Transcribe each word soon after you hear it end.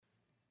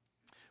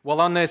Well,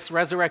 on this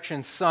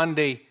Resurrection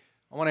Sunday,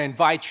 I want to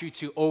invite you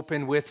to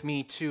open with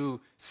me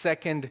to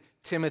 2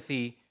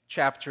 Timothy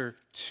chapter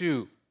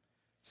 2.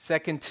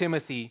 2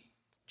 Timothy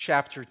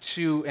chapter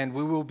 2, and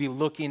we will be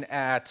looking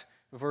at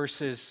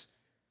verses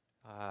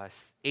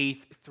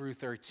 8 through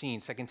 13.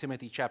 2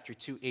 Timothy chapter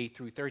 2, 8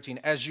 through 13.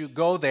 As you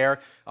go there,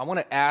 I want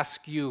to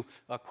ask you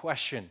a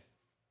question.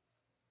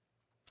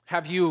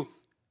 Have you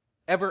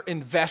ever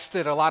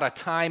invested a lot of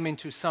time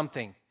into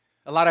something,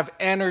 a lot of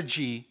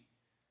energy,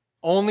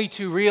 only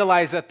to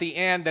realize at the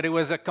end that it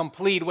was a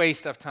complete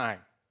waste of time?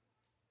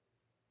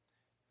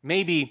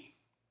 Maybe,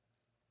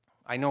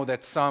 I know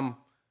that some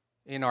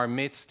in our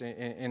midst,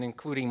 and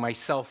including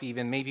myself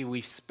even, maybe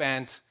we've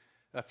spent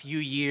a few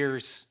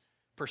years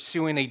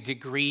pursuing a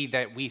degree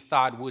that we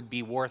thought would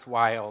be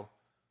worthwhile,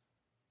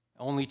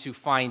 only to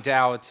find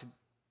out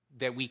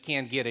that we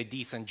can't get a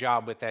decent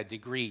job with that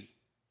degree.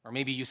 Or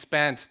maybe you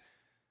spent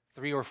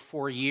 3 or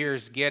 4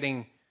 years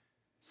getting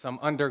some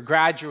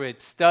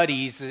undergraduate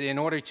studies in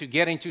order to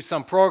get into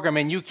some program,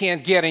 and you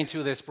can't get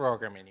into this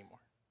program anymore.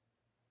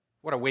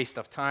 What a waste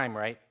of time,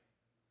 right?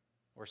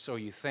 Or so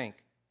you think.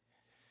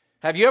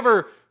 Have you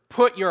ever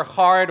put your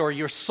heart or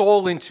your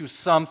soul into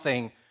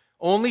something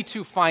only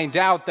to find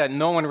out that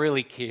no one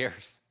really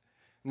cares?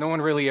 No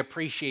one really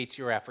appreciates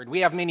your effort.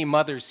 We have many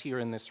mothers here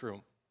in this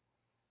room.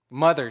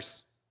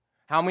 Mothers,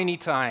 how many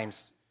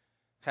times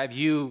have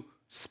you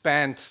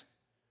spent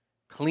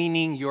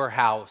cleaning your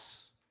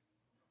house,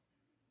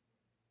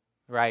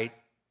 right?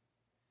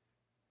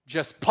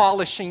 Just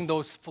polishing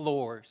those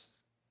floors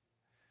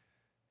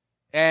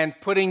and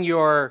putting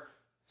your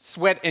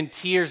sweat and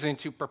tears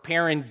into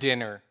preparing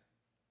dinner,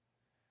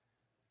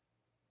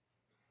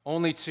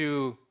 only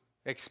to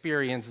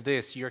experience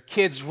this. Your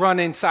kids run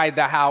inside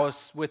the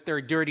house with their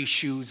dirty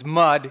shoes,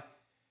 mud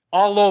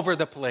all over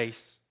the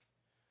place,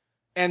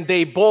 and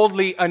they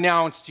boldly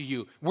announce to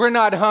you, "We're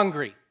not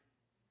hungry."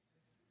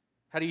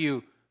 How do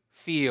you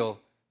feel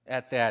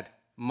at that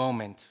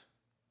moment?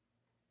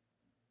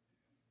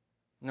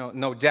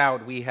 No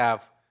doubt we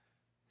have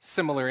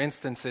similar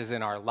instances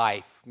in our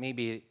life.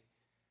 Maybe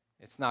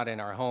it's not in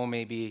our home,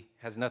 maybe it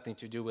has nothing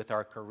to do with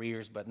our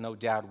careers, but no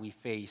doubt we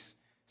face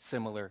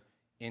similar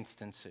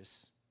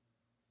instances.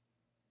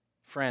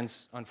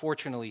 Friends,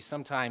 unfortunately,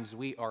 sometimes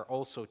we are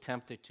also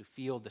tempted to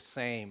feel the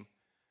same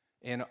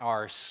in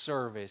our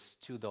service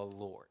to the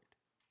Lord,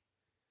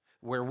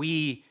 where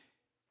we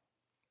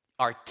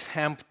are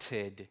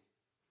tempted,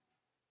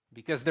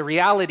 because the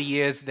reality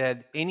is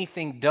that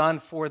anything done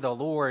for the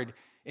Lord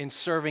in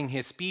serving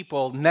His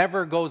people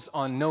never goes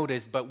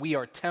unnoticed, but we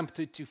are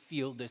tempted to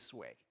feel this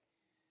way,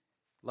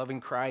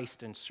 loving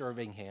Christ and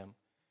serving Him,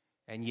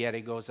 and yet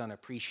it goes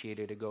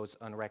unappreciated, it goes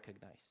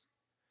unrecognized.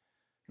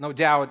 No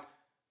doubt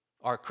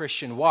our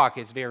Christian walk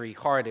is very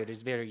hard, it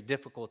is very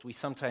difficult. We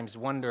sometimes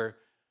wonder,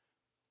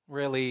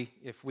 really,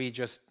 if we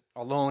just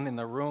alone in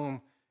the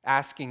room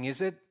asking, is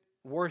it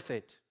worth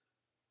it?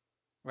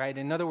 Right?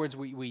 In other words,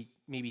 we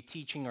may be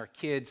teaching our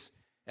kids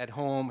at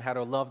home how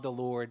to love the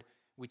Lord.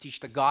 We teach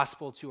the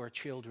gospel to our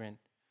children.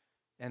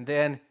 And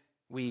then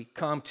we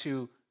come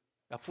to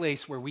a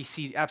place where we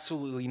see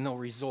absolutely no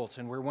results,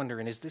 and we're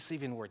wondering, is this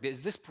even worth it?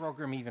 Is this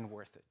program even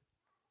worth it?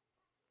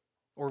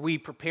 Or we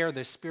prepare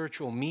this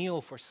spiritual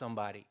meal for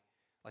somebody,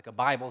 like a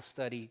Bible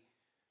study,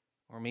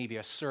 or maybe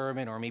a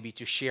sermon, or maybe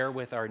to share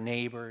with our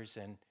neighbors,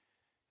 and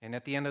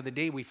at the end of the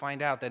day, we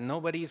find out that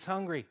nobody is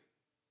hungry.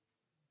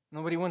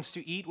 Nobody wants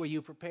to eat what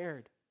you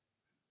prepared.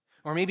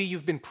 Or maybe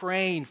you've been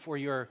praying for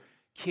your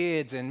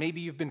kids, and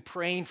maybe you've been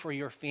praying for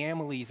your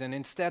families, and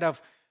instead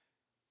of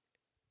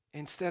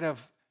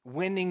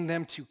winning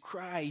them to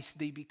Christ,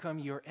 they become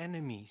your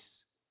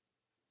enemies.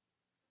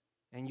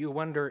 And you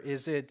wonder,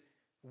 is it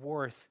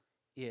worth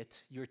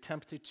it? You're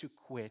tempted to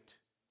quit.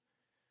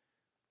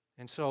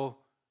 And so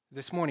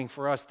this morning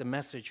for us, the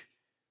message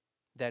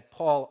that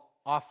Paul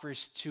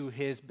offers to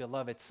his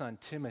beloved son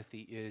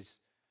Timothy is,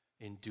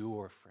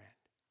 endure, friend.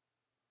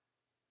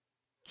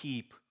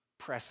 Keep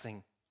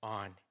pressing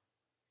on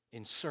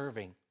in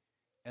serving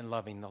and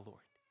loving the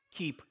Lord.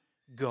 Keep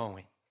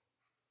going.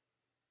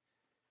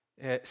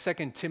 2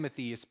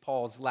 Timothy is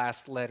Paul's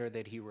last letter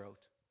that he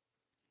wrote.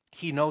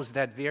 He knows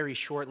that very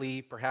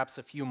shortly, perhaps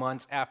a few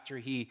months after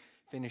he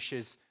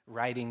finishes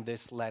writing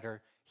this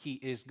letter, he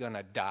is going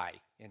to die,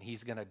 and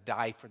he's going to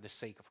die for the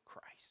sake of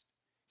Christ.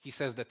 He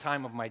says, the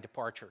time of my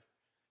departure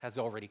has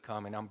already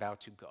come, and I'm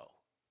about to go.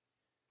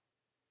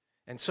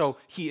 And so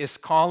he is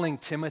calling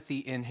Timothy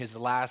in his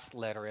last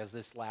letter as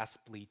this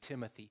last plea,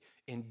 Timothy,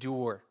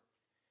 endure.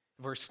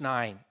 Verse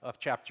 9 of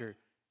chapter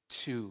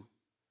 2.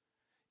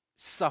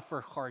 Suffer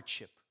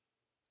hardship.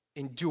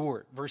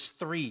 Endure. Verse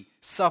 3,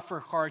 suffer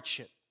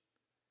hardship.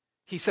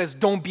 He says,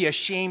 don't be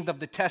ashamed of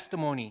the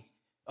testimony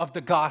of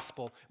the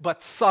gospel,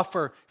 but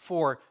suffer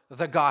for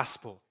the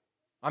gospel.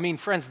 I mean,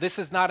 friends, this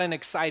is not an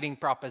exciting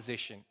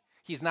proposition.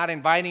 He's not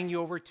inviting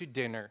you over to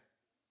dinner.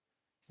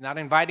 He's not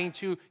inviting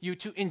you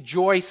to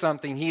enjoy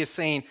something. He is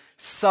saying,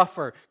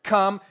 suffer,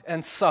 come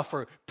and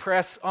suffer.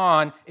 Press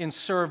on in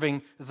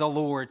serving the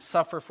Lord.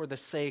 Suffer for the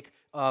sake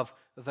of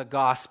the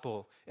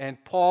gospel.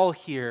 And Paul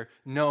here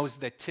knows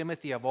that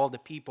Timothy, of all the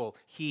people,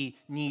 he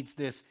needs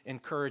this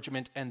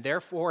encouragement. And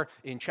therefore,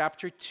 in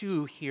chapter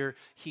 2 here,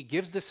 he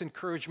gives this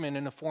encouragement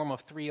in the form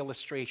of 3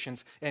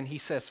 illustrations. And he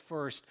says,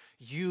 first,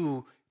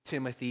 you,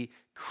 Timothy,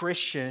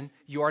 Christian,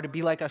 you are to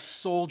be like a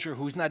soldier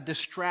who's not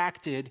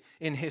distracted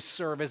in his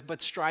service,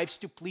 but strives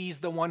to please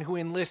the one who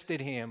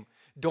enlisted him.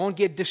 Don't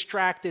get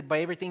distracted by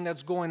everything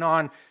that's going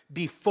on.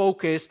 Be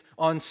focused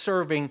on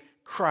serving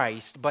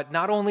Christ. But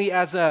not only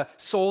as a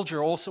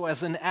soldier, also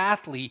as an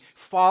athlete,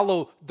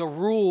 follow the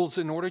rules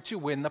in order to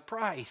win the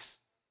prize.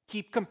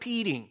 Keep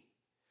competing.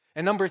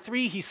 And number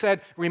 3, he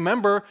said,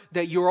 remember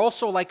that you're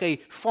also like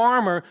a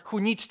farmer who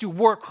needs to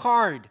work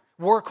hard.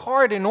 Work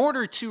hard in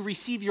order to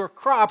receive your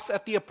crops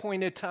at the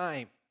appointed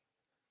time.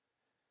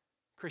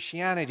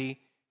 Christianity,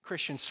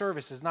 Christian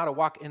service is not a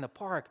walk in the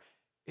park.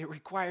 It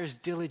requires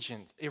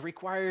diligence. It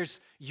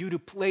requires you to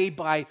play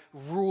by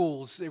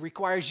rules. It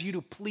requires you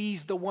to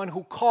please the one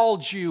who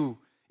called you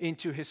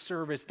into his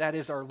service. That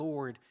is our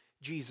Lord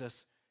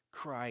Jesus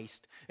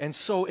Christ. And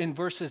so in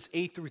verses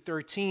 8 through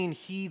 13,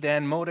 he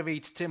then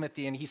motivates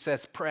Timothy and he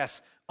says,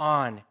 press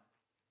on.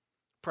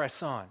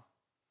 Press on.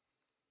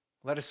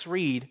 Let us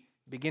read,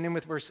 beginning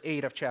with verse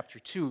 8 of chapter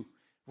 2.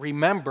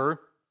 Remember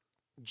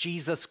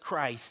Jesus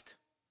Christ.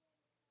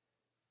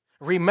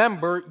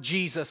 Remember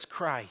Jesus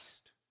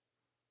Christ,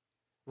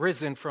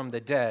 risen from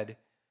the dead,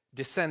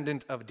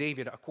 descendant of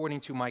David according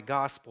to my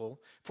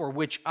gospel, for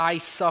which I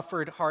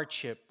suffer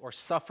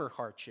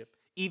hardship,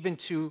 even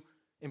to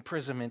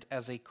imprisonment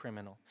as a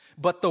criminal.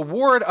 But the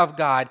word of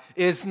God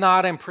is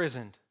not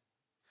imprisoned.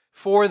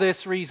 For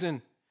this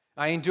reason,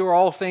 I endure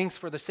all things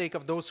for the sake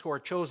of those who are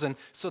chosen,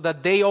 so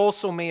that they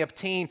also may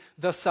obtain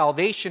the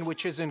salvation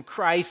which is in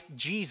Christ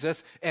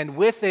Jesus, and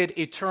with it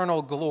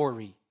eternal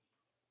glory.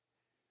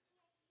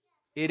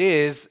 It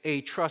is a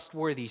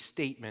trustworthy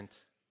statement.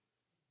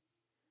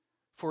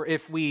 For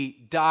if we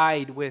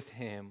died with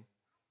him,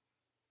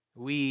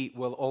 we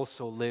will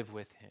also live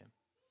with him.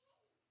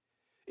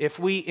 If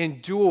we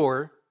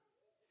endure,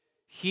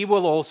 we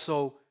will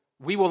also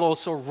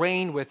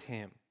reign with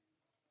him.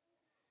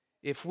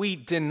 If we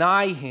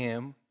deny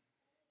him,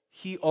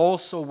 he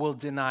also will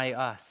deny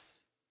us.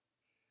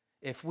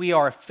 If we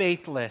are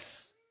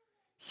faithless,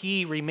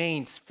 he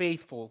remains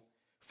faithful,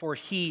 for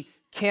he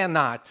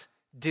cannot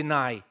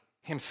deny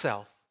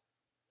himself.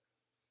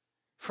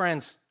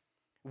 Friends,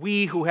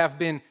 we who have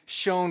been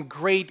shown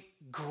great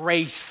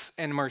grace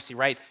and mercy,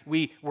 right?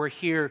 We were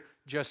here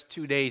just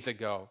 2 days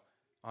ago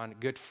on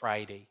Good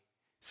Friday,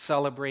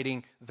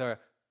 celebrating the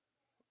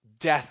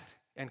death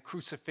and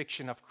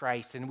crucifixion of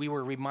Christ, and we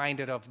were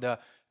reminded of the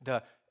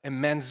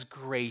immense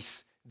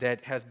grace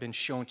that has been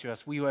shown to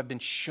us. We who have been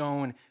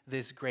shown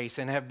this grace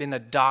and have been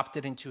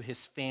adopted into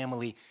his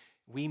family,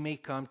 we may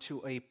come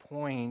to a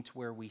point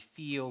where we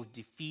feel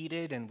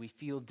defeated and we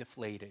feel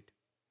deflated.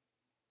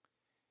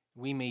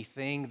 We may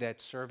think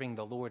that serving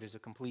the Lord is a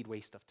complete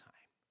waste of time.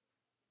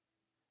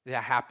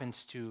 That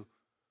happens to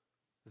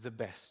the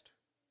best.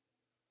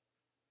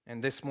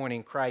 And this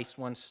morning, Christ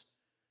wants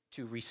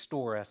to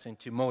restore us and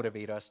to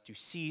motivate us to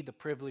see the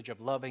privilege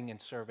of loving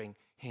and serving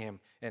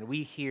him. And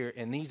we here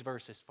in these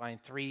verses find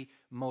 3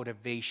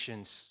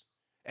 motivations,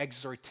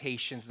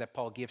 exhortations that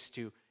Paul gives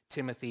to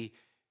Timothy,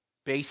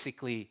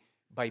 basically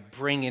by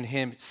bringing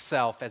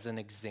himself as an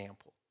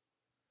example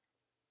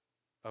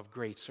of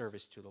great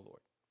service to the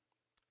Lord.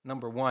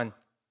 Number 1,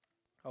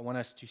 I want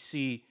us to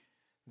see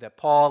that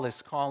Paul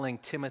is calling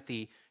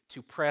Timothy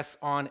to press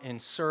on in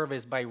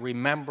service by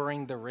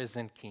remembering the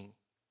risen King.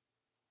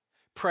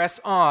 Press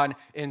on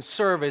in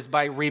service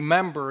by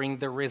remembering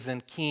the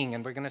risen King.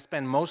 And we're going to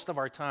spend most of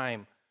our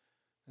time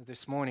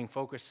this morning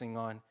focusing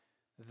on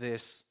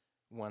this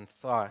one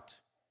thought.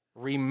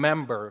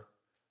 Remember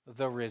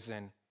the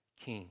risen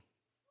King.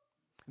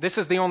 This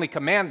is the only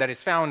command that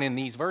is found in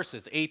these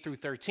verses, 8 through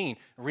 13.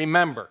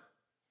 Remember.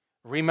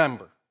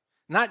 Remember.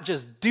 Not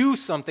just do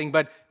something,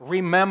 but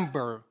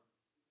remember.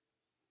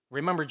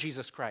 Remember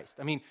Jesus Christ.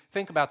 I mean,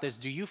 think about this.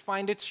 Do you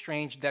find it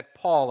strange that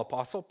Paul,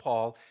 Apostle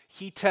Paul,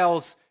 he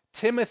tells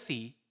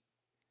Timothy,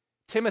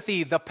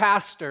 the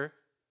pastor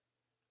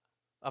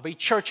of a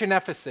church in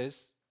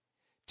Ephesus,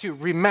 to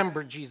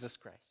remember Jesus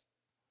Christ?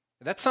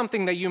 That's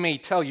something that you may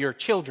tell your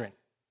children,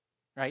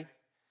 right?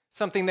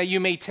 Something that you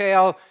may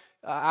tell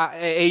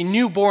a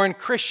newborn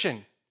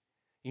Christian.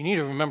 You need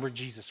to remember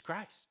Jesus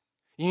Christ.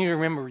 You need to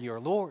remember your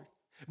Lord.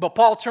 But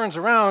Paul turns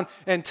around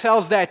and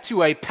tells that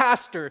to a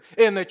pastor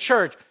in the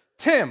church.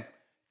 Tim,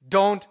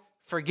 don't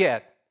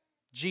forget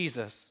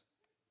Jesus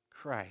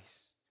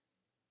Christ.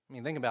 I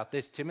mean, think about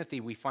this. Timothy,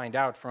 we find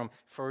out from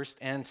 1st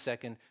and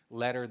 2nd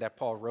letter that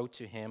Paul wrote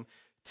to him,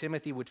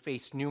 Timothy would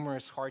face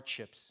numerous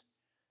hardships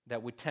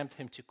that would tempt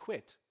him to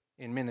quit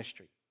in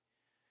ministry.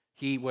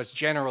 He was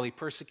generally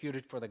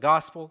persecuted for the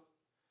gospel.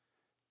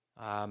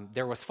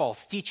 There was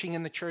false teaching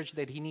in the church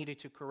that he needed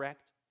to correct.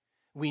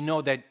 We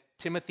know that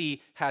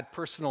Timothy had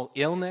personal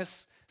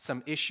illness,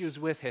 some issues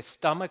with his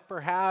stomach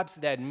perhaps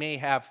that may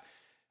have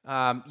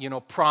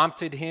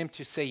prompted him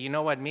to say, you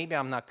know what, maybe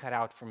I'm not cut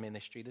out for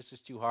ministry. This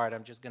is too hard.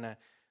 I'm just going to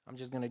I'm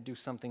just going to do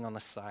something on the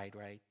side,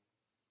 right?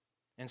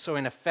 And so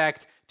in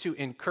effect, to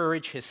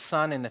encourage his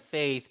son in the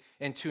faith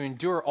and to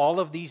endure all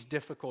of these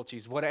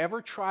difficulties,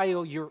 whatever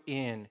trial you're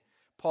in,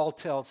 Paul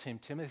tells him,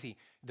 Timothy,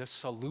 the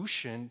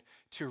solution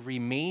to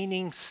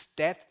remaining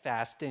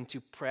steadfast and to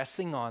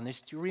pressing on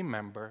is to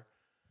remember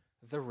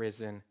the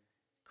risen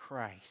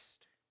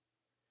Christ.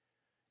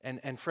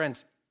 And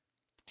friends,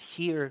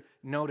 here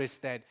notice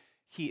that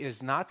he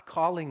is not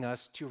calling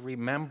us to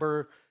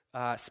remember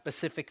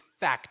specific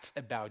facts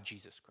about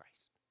Jesus Christ.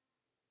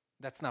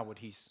 That's not what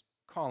he's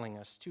calling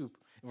us to,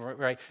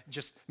 right?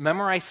 Just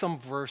memorize some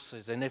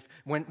verses, and if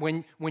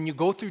when you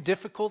go through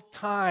difficult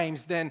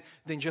times, then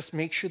just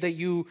make sure that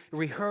you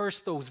rehearse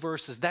those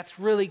verses. That's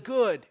really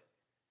good.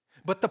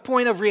 But the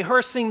point of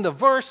rehearsing the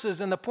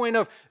verses and the point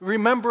of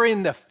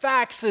remembering the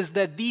facts is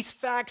that these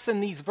facts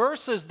and these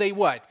verses, they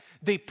what?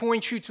 They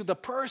point you to the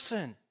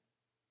person.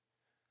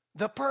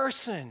 The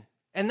person.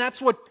 And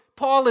that's what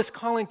Paul is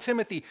calling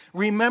Timothy.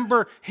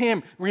 Remember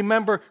him.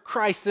 Remember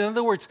Christ. In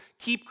other words,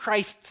 keep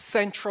Christ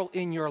central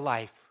in your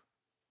life.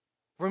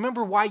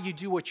 Remember why you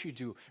do what you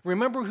do.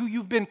 Remember who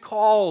you've been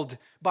called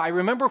by.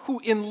 Remember who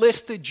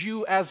enlisted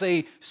you as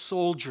a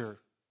soldier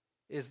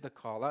is the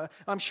call.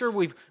 I'm sure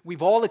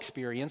we've all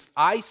experienced,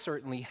 I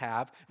certainly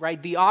have,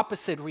 right, the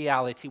opposite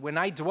reality. When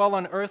I dwell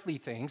on earthly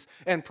things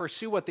and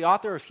pursue what the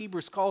author of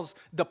Hebrews calls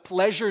the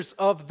pleasures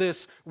of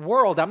this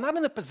world, I'm not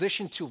in a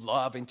position to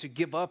love and to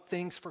give up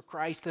things for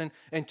Christ and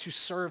to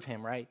serve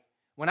him, right?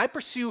 When I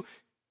pursue,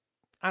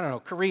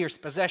 careers,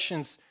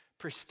 possessions,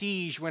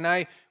 prestige, when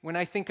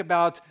I think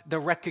about the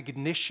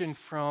recognition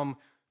from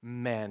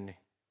men,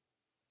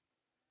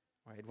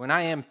 right? When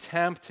I am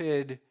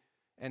tempted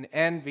and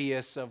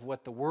envious of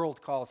what the world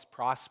calls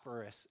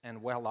prosperous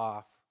and well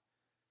off,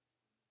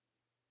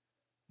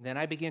 then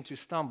I begin to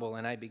stumble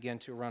and I begin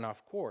to run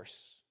off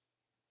course,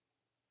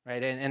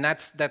 right? And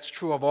that's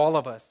true of all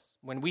of us.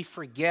 When we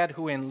forget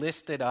who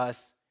enlisted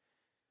us,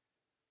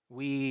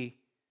 we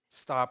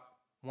stop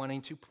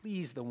wanting to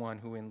please the one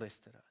who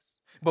enlisted us.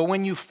 But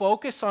when you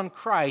focus on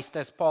Christ,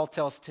 as Paul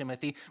tells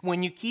Timothy,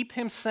 when you keep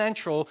him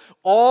central,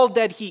 all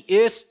that he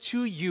is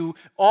to you,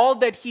 all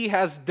that he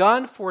has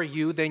done for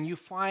you, then you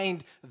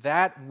find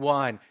that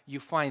one, you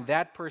find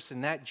that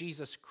person, that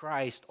Jesus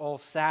Christ, all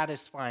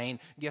satisfying,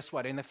 guess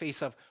what? In the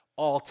face of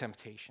all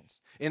temptations,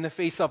 in the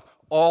face of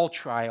all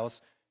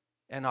trials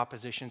and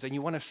oppositions, and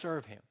you want to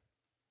serve him.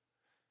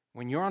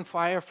 When you're on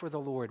fire for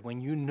the Lord,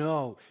 when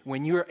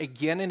you're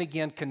again and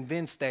again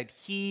convinced that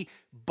he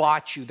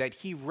bought you, that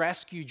he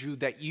rescued you,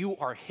 that you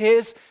are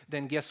his,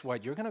 then guess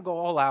what? You're going to go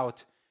all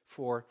out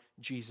for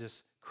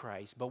Jesus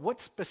Christ. But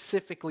what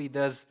specifically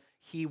does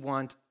he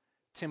want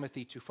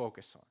Timothy to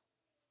focus on?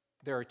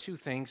 There are two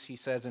things he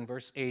says in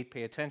verse 8.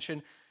 Pay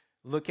attention.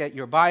 Look at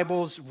your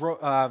Bibles.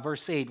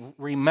 Verse 8,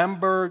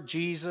 remember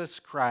Jesus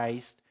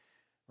Christ,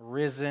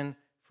 risen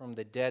from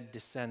the dead,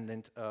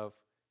 descendant of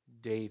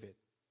David.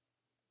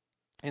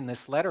 In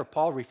this letter,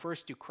 Paul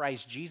refers to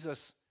Christ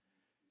Jesus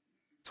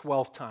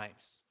 12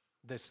 times.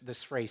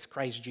 This phrase,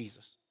 Christ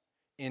Jesus.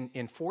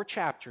 In 4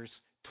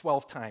 chapters,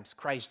 12 times,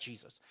 Christ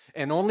Jesus.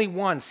 And only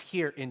once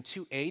here in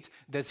 2:8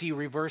 does he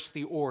reverse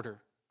the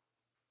order.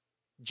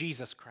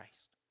 Jesus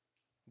Christ.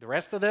 The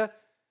rest of the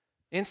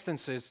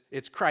instances,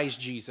 it's Christ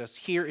Jesus.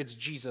 Here it's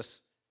Jesus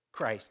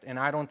Christ. And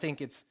I don't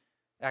think it's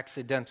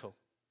accidental.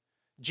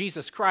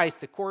 Jesus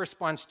Christ, it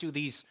corresponds to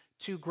these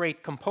two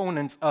great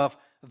components of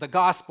the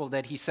gospel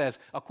that he says,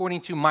 according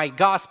to my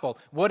gospel.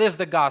 What is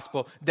the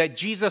gospel? That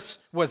Jesus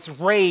was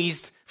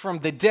raised from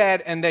the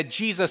dead and that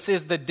Jesus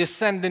is the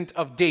descendant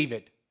of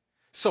David.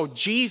 So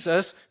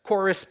Jesus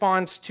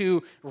corresponds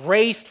to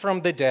raised from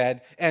the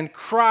dead, and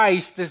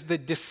Christ is the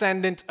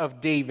descendant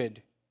of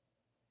David.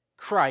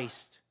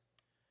 Christ.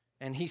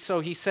 And he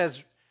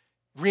says,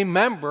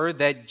 remember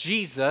that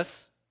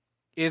Jesus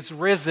is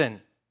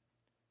risen.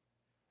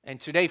 And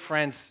today,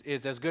 friends,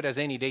 is as good as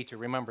any day to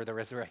remember the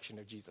resurrection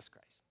of Jesus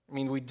Christ. I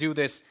mean, we do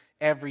this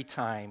every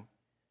time,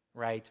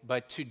 right?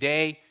 But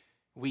today,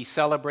 we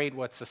celebrate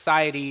what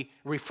society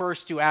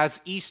refers to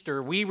as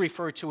Easter. We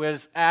refer to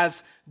it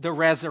as the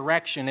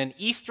resurrection. And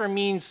Easter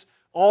means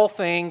all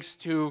things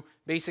to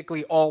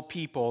basically all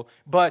people.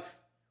 But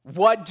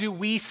what do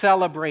we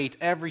celebrate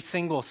every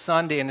single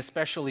Sunday, and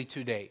especially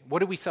today? What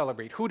do we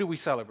celebrate? Who do we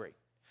celebrate?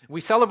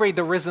 We celebrate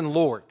the risen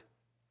Lord.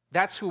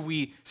 That's who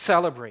we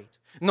celebrate.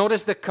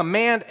 Notice the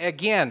command,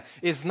 again,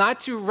 is not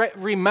to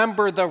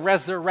remember the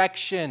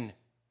resurrection.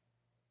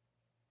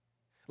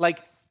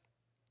 Like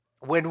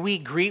when we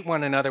greet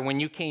one another, when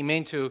you came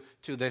into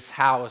this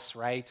house,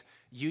 right?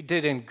 You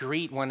didn't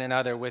greet one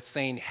another with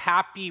saying,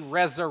 happy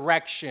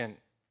resurrection.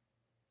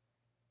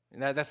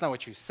 That's not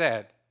what you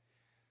said.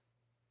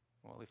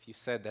 Well, if you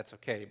said, that's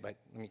okay, but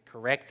let me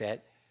correct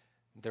that.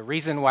 The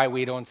reason why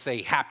we don't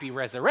say happy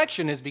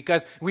resurrection is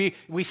because we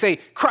say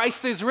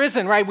Christ is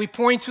risen, right? We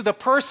point to the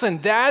person.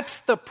 That's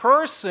the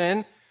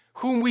person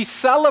whom we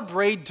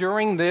celebrate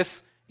during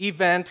this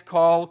event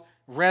called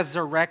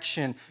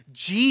resurrection.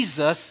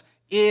 Jesus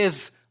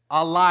is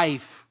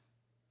alive.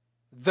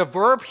 The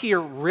verb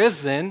here,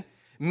 risen,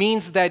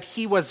 means that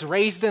he was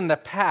raised in the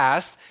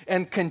past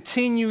and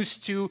continues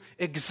to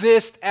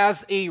exist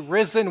as a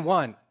risen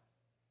one.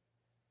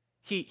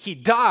 He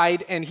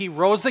died and he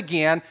rose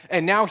again,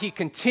 and now he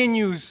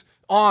continues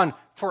on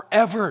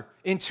forever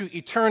into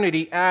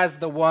eternity as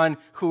the one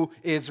who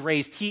is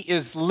raised. He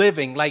is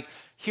living. Like,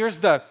 here's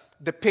the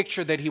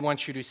picture that he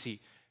wants you to see.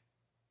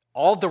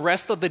 All the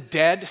rest of the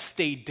dead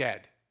stay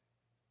dead.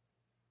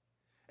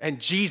 And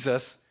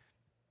Jesus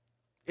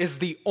is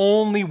the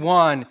only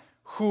one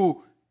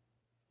who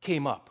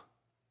came up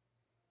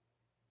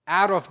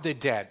out of the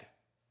dead.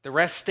 The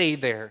rest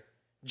stayed there.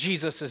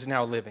 Jesus is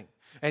now living.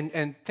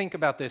 And think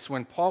about this.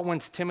 When Paul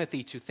wants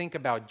Timothy to think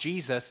about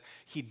Jesus,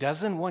 he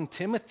doesn't want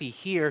Timothy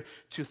here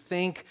to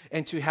think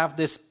and to have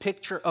this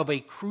picture of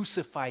a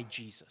crucified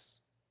Jesus,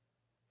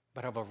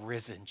 but of a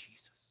risen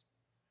Jesus.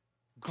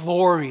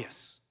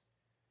 Glorious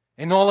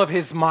in all of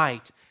his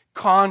might,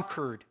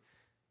 conquered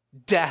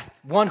death,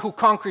 one who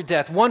conquered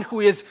death, one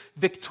who is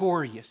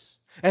victorious.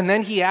 And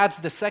then he adds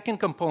the second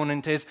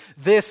component is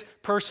this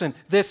person,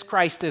 this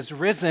Christ is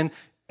risen,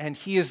 and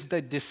he is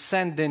the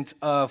descendant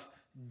of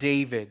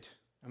David.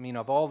 I mean,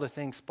 of all the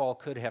things Paul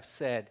could have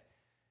said,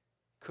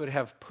 could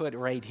have put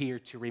right here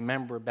to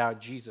remember about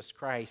Jesus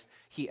Christ,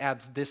 he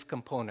adds this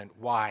component.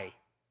 Why?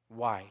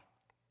 Why?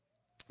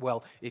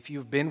 Well, if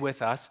you've been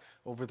with us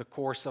over the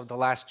course of the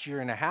last year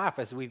and a half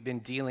as we've been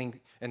dealing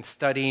and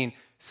studying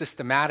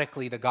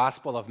systematically the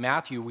Gospel of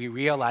Matthew, we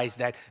realize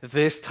that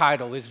this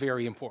title is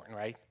very important,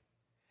 right?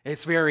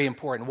 It's very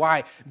important.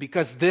 Why?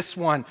 Because this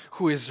one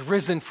who is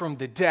risen from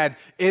the dead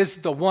is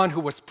the one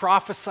who was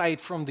prophesied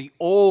from the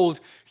old.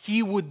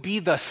 He would be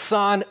the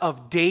son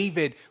of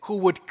David who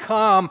would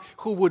come,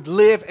 who would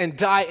live and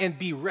die and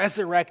be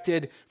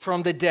resurrected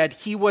from the dead.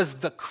 He was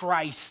the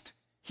Christ.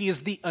 He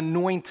is the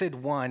anointed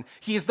one.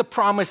 He is the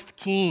promised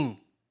king.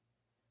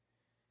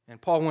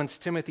 And Paul wants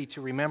Timothy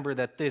to remember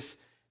that this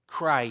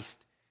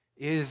Christ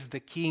is the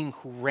king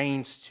who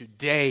reigns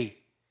today,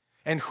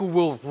 and who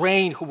will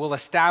reign, who will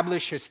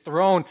establish his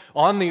throne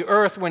on the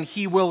earth when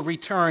he will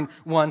return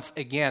once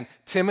again.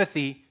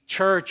 Timothy,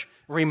 church,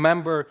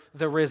 remember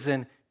the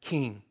risen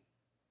King.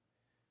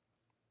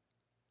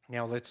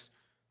 Now let's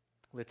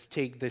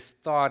take this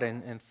thought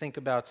and think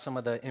about some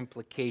of the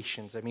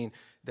implications. I mean,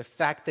 the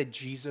fact that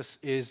Jesus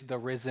is the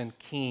risen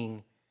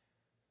King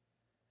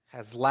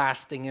has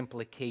lasting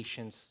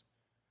implications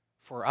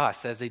for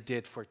us as it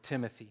did for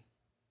Timothy.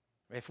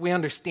 If we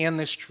understand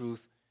this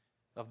truth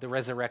of the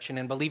resurrection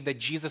and believe that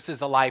Jesus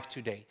is alive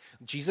today,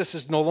 Jesus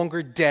is no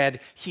longer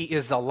dead, he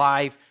is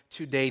alive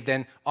today,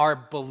 then our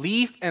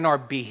belief and our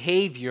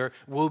behavior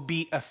will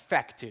be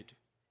affected.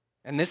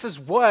 And this is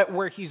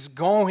where he's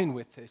going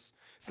with this.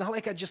 It's not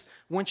like I just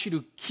want you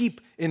to keep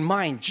in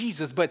mind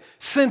Jesus, but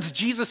since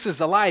Jesus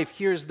is alive,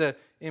 here's the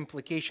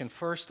implication.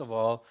 First of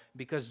all,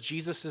 because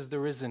Jesus is the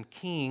risen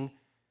King,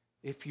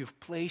 if you've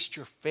placed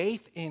your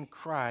faith in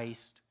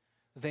Christ,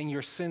 then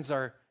your sins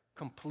are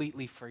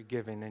completely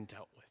forgiven and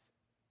dealt with.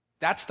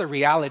 That's the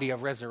reality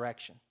of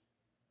resurrection.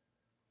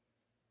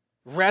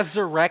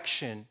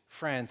 Resurrection,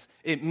 friends,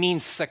 it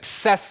means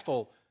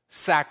successful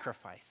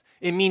sacrifice.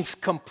 It means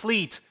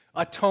complete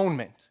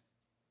atonement.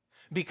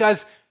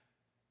 Because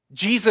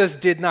Jesus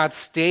did not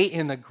stay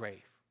in the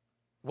grave.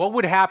 What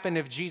would happen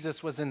if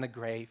Jesus was in the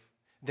grave?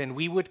 Then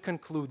we would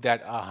conclude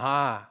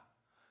that,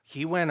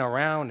 he went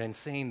around and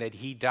saying that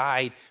he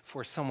died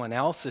for someone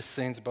else's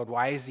sins, but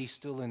why is he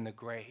still in the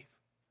grave?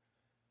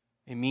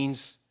 It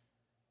means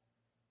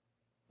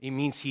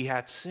he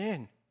had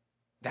sin.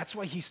 That's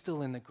why he's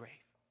still in the grave.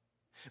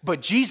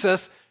 But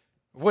Jesus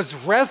was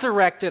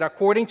resurrected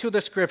according to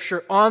the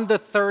scripture on the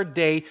third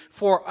day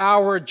for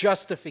our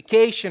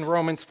justification.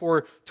 Romans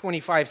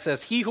 4:25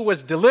 says, he who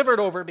was delivered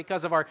over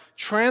because of our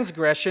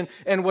transgression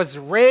and was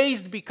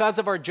raised because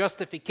of our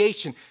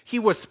justification. He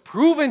was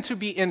proven to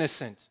be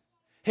innocent.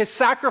 His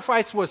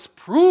sacrifice was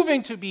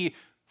proven to be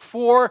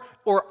for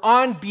or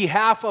on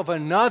behalf of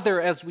another,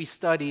 as we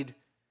studied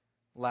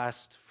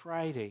last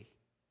Friday.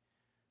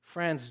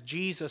 Friends,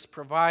 Jesus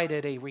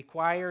provided a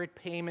required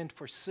payment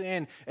for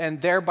sin and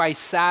thereby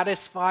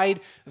satisfied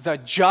the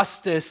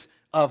justice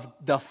of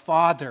the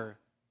Father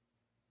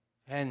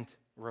and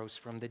rose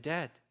from the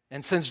dead.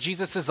 And since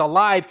Jesus is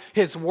alive,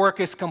 his work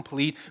is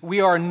complete. We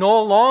are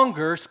no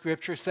longer,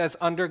 Scripture says,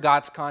 under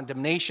God's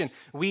condemnation.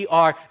 We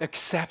are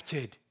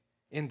accepted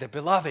in the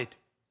Beloved.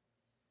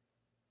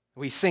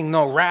 We sing,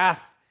 no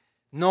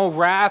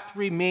wrath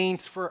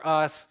remains for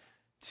us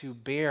to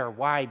bear.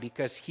 Why?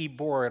 Because he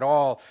bore it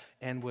all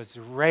and was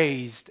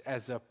raised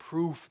as a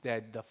proof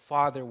that the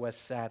Father was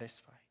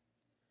satisfied.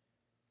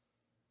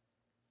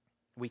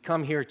 We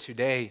come here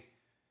today,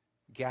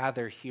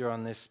 gather here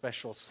on this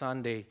special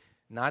Sunday,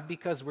 not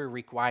because we're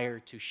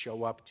required to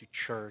show up to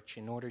church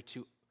in order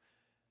to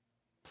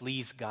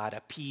please God,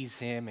 appease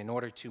him, in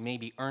order to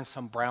maybe earn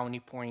some brownie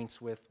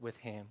points with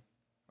him,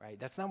 right?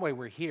 That's not why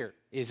we're here,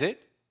 is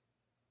it?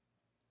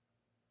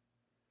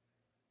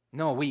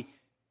 No,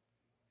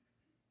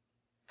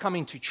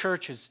 coming to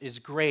church is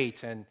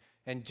great,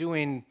 and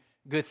doing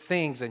good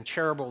things and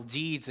charitable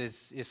deeds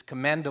is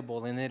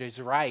commendable and it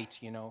is right,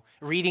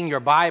 Reading your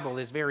Bible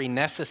is very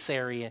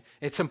necessary.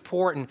 It's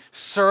important.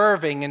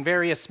 Serving in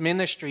various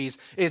ministries,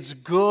 it's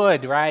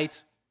good,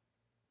 right?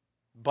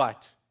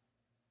 But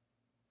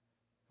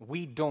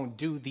we don't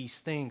do these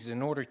things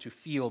in order to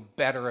feel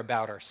better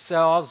about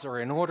ourselves or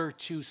in order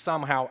to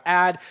somehow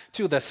add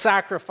to the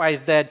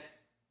sacrifice that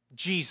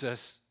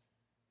Jesus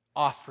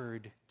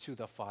offered to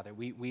the Father.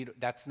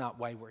 That's not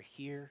why we're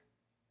here.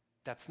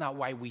 That's not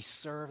why we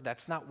serve.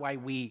 That's not why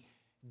we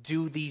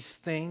do these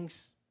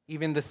things,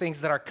 even the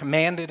things that are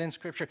commanded in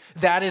Scripture.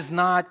 That is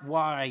not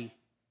why.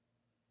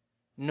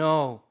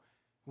 No,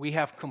 we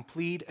have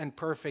complete and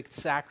perfect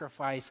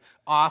sacrifice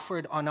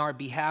offered on our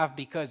behalf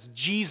because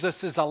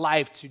Jesus is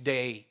alive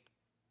today.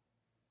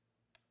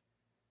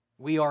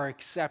 We are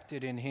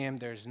accepted in Him.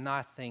 There's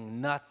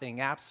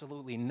nothing,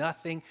 absolutely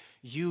nothing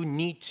you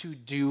need to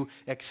do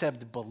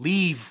except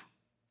believe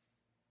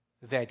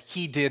that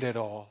He did it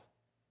all.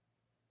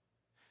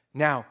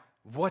 Now,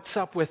 what's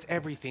up with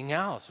everything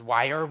else?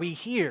 Why are we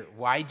here?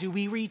 Why do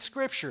we read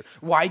Scripture?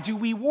 Why do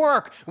we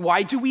work?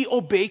 Why do we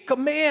obey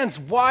commands?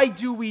 Why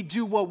do we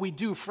do what we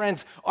do?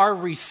 Friends, our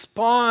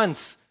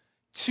response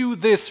to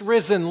this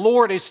risen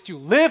Lord is to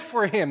live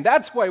for Him.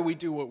 That's why we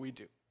do what we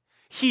do.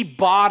 He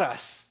bought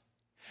us.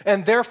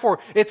 And therefore,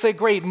 it's a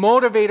great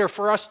motivator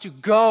for us to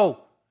go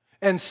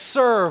and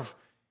serve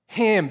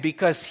Him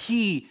because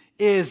He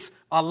is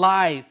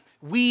alive.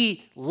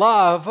 We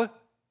love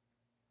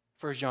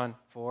 1 John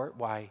 4.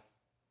 Why?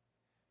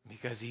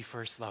 Because He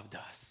first loved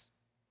us.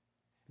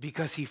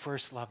 Because He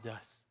first loved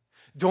us.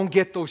 Don't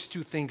get those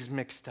two things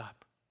mixed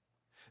up.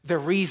 The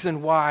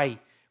reason why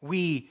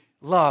we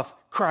love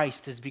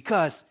Christ is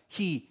because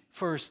He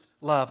first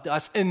loved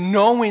us. And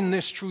knowing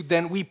this truth,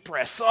 then we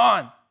press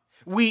on.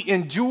 We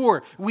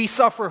endure. We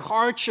suffer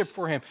hardship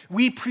for Him.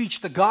 We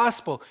preach the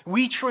gospel.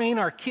 We train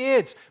our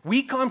kids.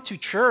 We come to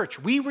church.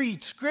 We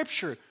read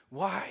Scripture.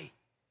 Why?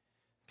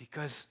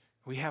 Because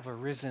we have a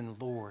risen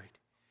Lord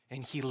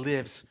and He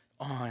lives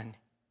on.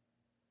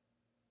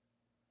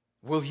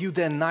 Will you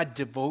then not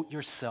devote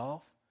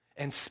yourself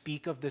and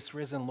speak of this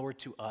risen Lord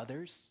to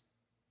others?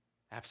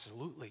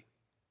 Absolutely.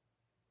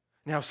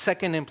 Now,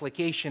 second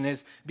implication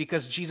is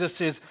because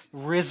Jesus is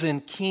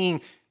risen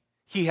King,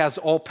 He has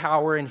all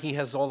power and He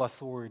has all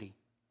authority.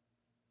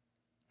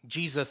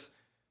 Jesus,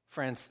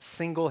 friends,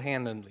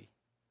 single-handedly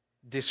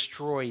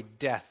destroyed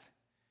death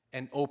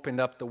and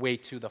opened up the way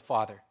to the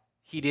Father.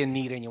 He didn't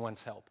need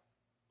anyone's help.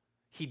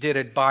 He did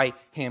it by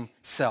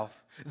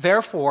Himself.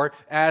 Therefore,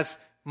 as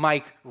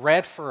Mike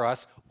read for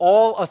us,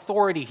 all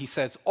authority, he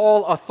says,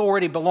 all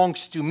authority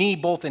belongs to me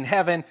both in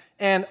heaven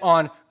and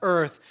on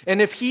earth.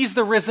 And if He's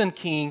the risen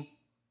King,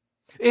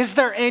 is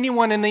there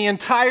anyone in the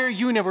entire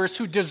universe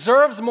who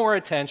deserves more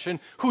attention,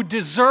 who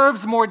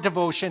deserves more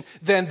devotion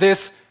than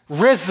this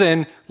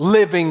risen,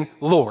 living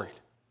Lord?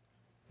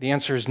 The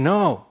answer is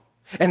no.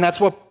 And that's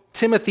what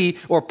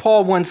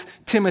Paul wants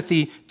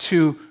Timothy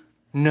to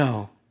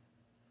know.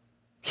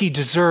 He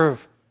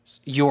deserves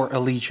your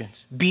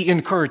allegiance. Be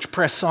encouraged,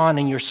 press on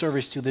in your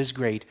service to this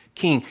great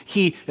King.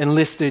 He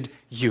enlisted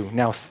you.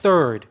 Now,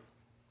 third,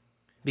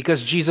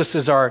 because Jesus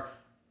is our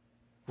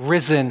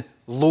risen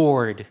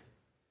Lord,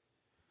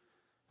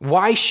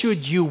 why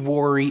should you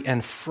worry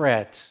and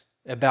fret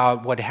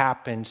about what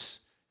happens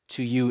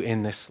to you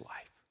in this life?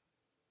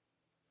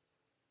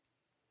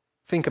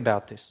 Think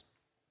about this.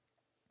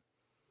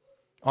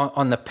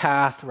 On the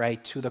path,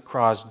 right, to the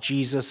cross,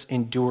 Jesus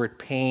endured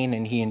pain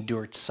and He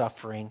endured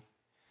suffering.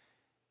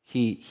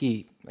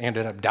 He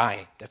ended up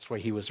dying. That's why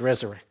He was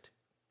resurrected.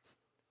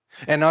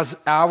 And as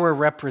our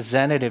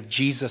representative,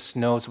 Jesus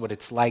knows what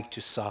it's like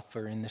to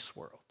suffer in this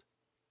world.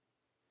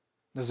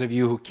 Those of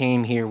you who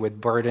came here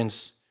with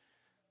burdens,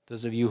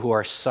 those of you who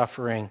are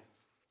suffering,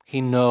 He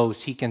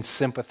knows, He can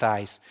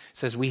sympathize. It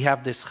says we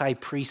have this high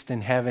priest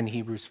in heaven,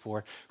 Hebrews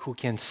 4, who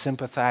can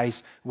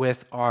sympathize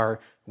with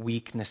our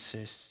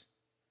weaknesses.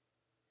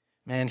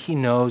 Man, He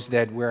knows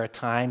that we're at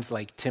times,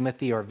 like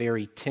Timothy, are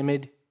very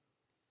timid.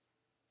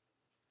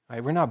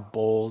 Right? We're not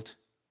bold.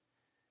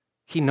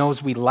 He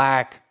knows we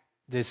lack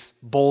this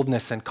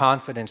boldness and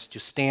confidence to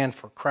stand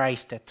for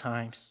Christ at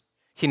times.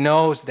 He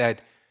knows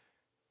that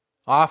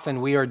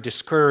often we are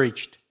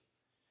discouraged,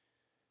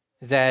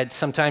 that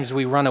sometimes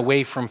we run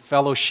away from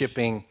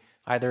fellowshipping,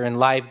 either in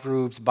life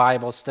groups,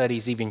 Bible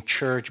studies, even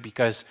church,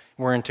 because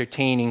we're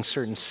entertaining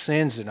certain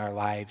sins in our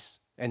lives.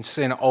 And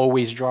sin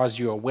always draws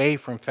you away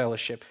from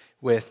fellowship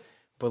with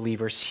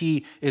believers.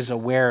 He is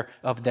aware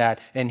of that,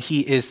 and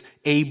He is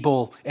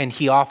able, and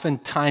He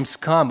oftentimes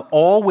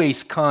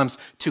always comes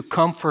to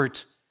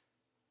comfort,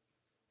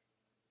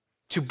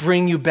 to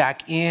bring you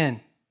back in.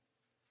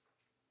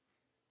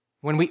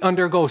 When we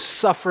undergo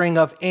suffering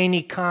of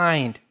any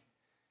kind,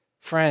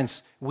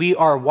 friends, we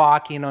are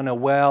walking on a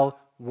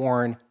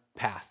well-worn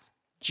path.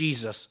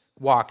 Jesus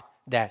walked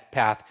that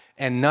path,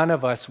 and none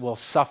of us will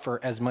suffer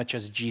as much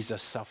as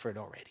Jesus suffered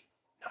already.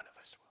 None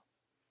of us will.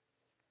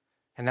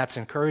 And that's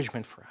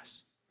encouragement for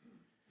us.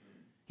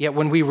 Yet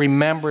when we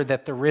remember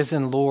that the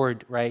risen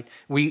Lord, right,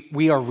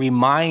 we are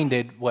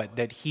reminded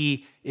that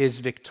he is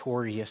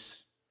victorious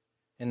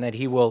and that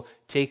he will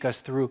take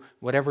us through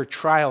whatever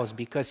trials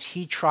because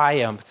he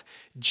triumphed.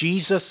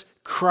 Jesus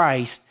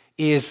Christ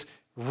is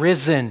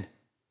risen.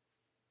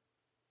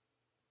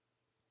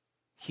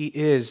 He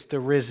is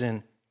the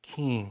risen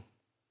King.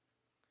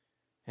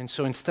 And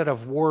so instead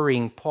of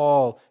worrying,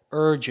 Paul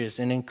urges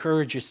and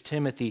encourages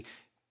Timothy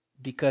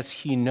because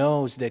he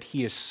knows that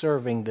he is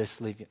serving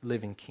this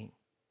living King.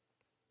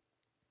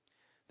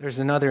 There's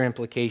another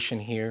implication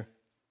here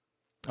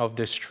of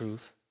this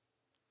truth,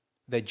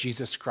 that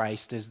Jesus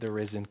Christ is the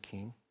risen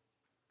King.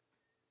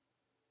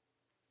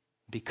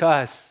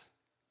 Because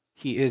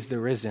he is the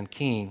risen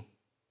King,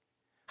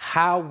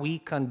 how we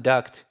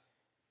conduct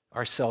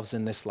ourselves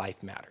in this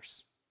life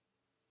matters.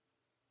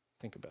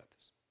 Think about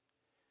this.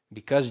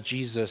 Because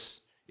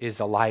Jesus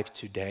is alive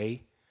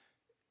today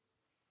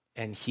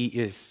and he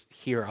is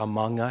here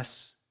among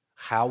us,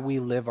 how we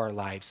live our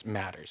lives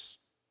matters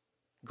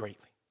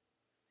greatly.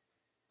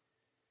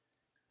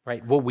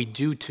 Right? What we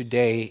do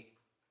today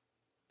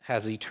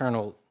has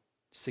eternal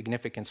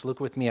significance.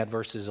 Look with me at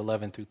verses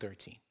 11 through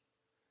 13.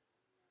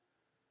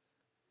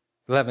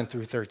 11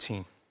 through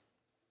 13.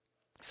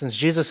 Since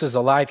Jesus is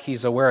alive,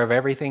 he's aware of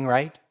everything,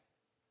 right?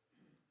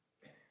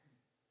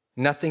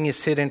 Nothing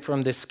is hidden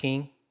from this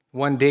King.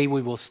 One day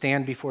we will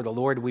stand before the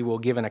Lord. We will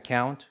give an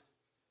account.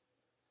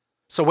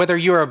 So whether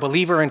you're a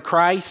believer in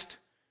Christ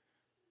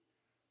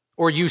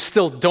or you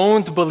still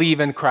don't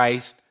believe in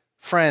Christ,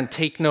 friend,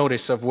 take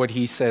notice of what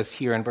he says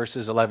here in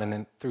verses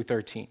 11 through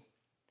 13.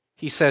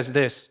 He says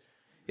this.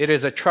 It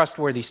is a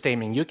trustworthy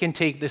statement. You can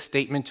take this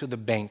statement to the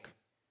bank.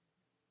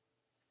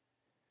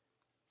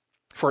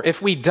 For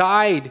if we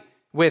died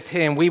with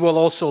him, we will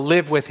also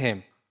live with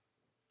him.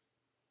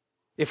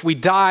 If we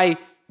die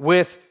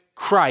with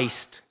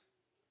Christ,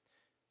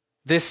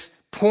 this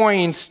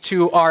points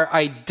to our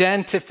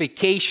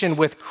identification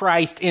with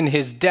Christ in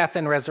his death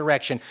and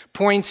resurrection,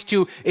 points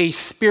to a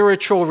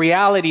spiritual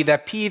reality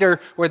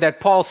that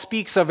Paul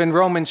speaks of in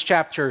Romans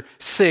chapter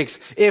 6.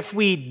 If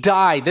we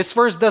die, this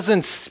verse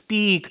doesn't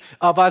speak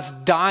of us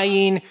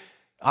dying,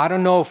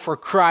 for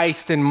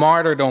Christ in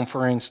martyrdom,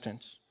 for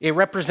instance. It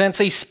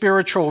represents a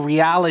spiritual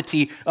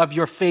reality of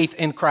your faith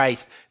in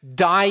Christ.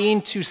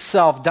 Dying to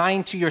self,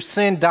 dying to your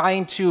sin,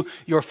 dying to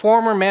your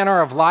former manner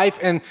of life,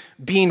 and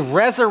being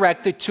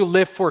resurrected to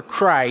live for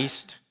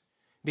Christ.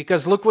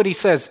 Because look what he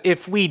says.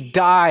 If we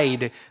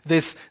died,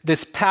 this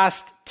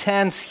past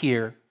tense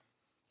here,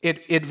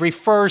 it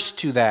refers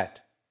to that.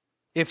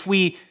 If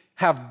we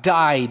have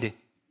died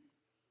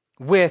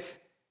with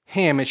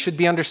him, it should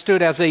be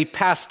understood as a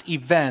past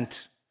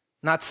event,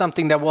 not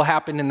something that will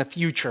happen in the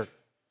future.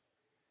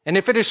 And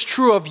if it is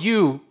true of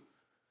you,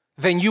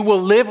 then you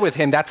will live with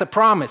him. That's a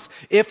promise.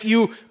 If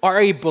you are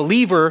a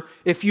believer,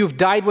 if you've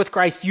died with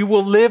Christ, you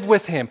will live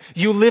with him.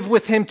 You live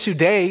with him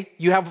today.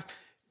 You have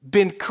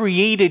been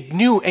created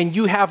new, and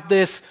you have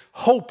this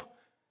hope,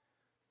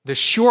 the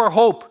sure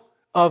hope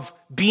of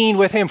being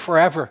with him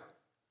forever.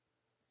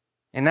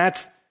 And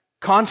that's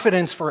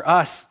confidence for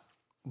us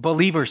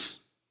believers.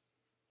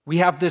 We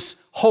have this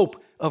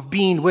hope of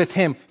being with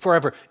him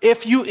forever.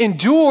 If you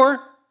endure,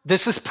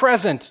 this is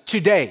present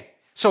today.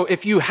 So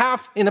if you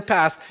have in the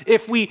past,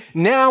 if we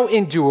now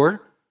endure,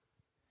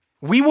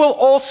 we will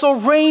also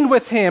reign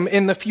with him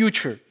in the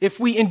future. If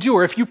we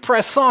endure, if you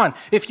press on,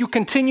 if you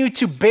continue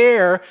to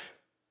bear,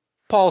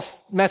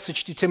 Paul's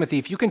message to Timothy,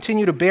 if you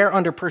continue to bear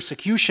under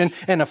persecution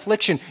and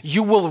affliction,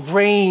 you will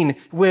reign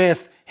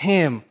with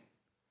him.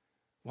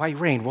 Why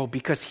reign? Well,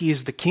 because he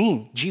is the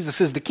king. Jesus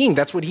is the king.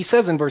 That's what he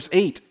says in verse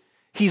 8.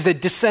 He's a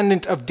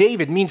descendant of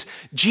David. It means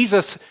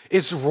Jesus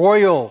is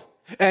royal.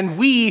 And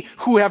we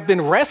who have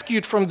been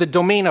rescued from the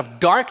domain of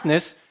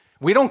darkness,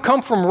 we don't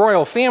come from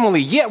royal family,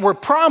 yet we're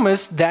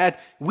promised that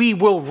we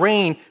will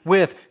reign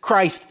with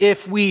Christ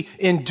if we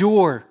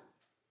endure.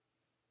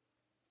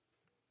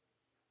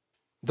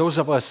 Those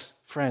of us,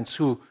 friends,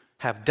 who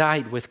have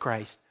died with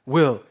Christ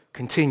will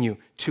continue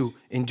to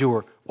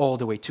endure all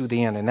the way to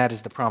the end. And that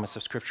is the promise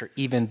of Scripture,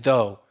 even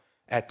though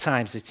at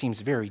times it seems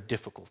very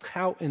difficult.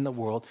 How in the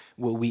world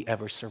will we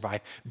ever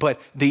survive?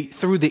 But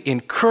through the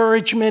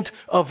encouragement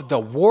of the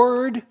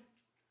Word,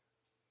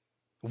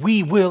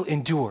 we will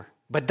endure.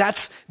 But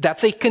that's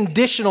a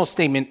conditional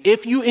statement.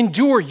 If you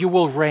endure, you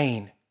will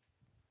reign.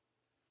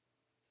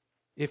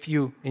 If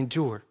you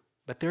endure.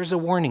 But there's a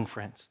warning,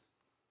 friends.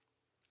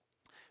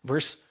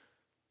 Verse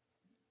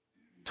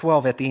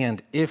 12 at the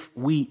end, if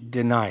we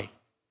deny.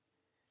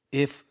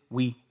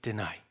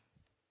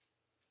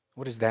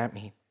 What does that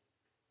mean?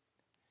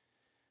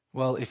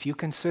 Well, if you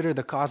consider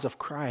the cause of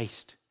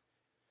Christ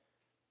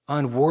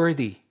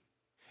unworthy,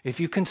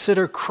 if you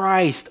consider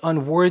Christ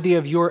unworthy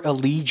of your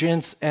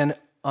allegiance and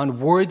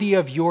unworthy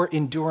of your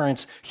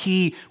endurance,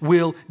 he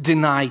will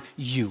deny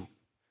you.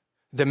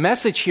 The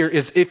message here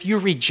is if you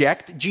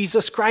reject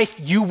Jesus Christ,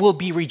 you will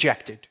be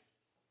rejected.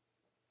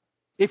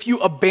 If you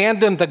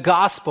abandon the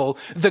gospel,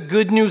 the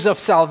good news of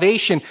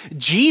salvation,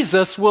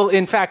 Jesus will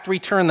in fact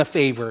return the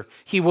favor.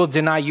 He will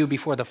deny you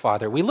before the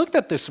Father. We looked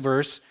at this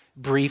verse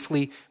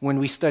briefly when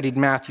we studied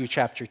Matthew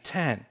chapter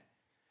 10,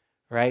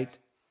 right?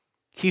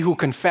 He who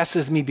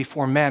confesses me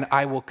before men,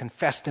 I will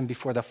confess them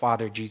before the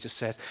Father, Jesus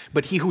says.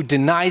 But he who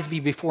denies me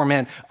before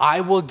men,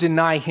 I will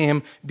deny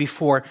him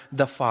before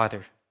the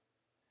Father.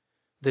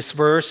 This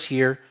verse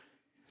here,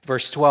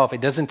 verse 12,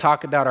 it doesn't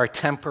talk about our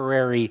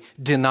temporary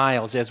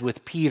denials as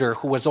with Peter,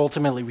 who was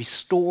ultimately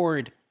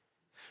restored.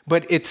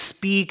 But it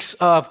speaks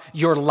of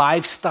your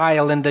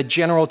lifestyle and the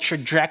general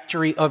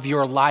trajectory of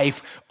your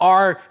life.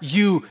 Are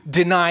you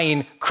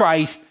denying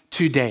Christ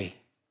today?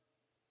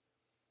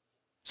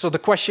 So the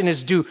question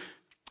is, do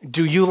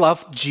you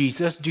love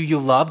Jesus? Do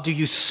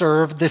you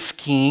serve this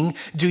King?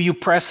 Do you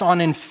press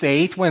on in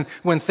faith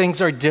when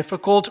things are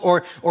difficult?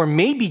 Or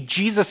maybe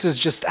Jesus is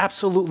just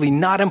absolutely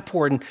not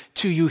important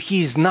to you.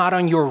 He's not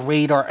on your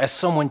radar as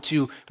someone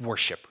to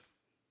worship.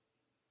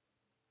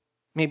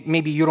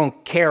 Maybe you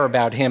don't care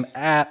about him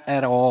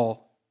at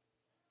all.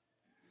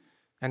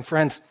 And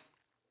friends,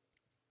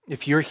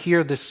 if you're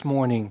here this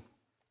morning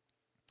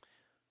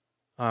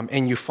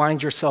and you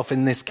find yourself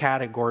in this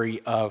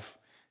category of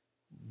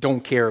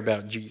don't care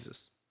about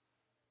Jesus,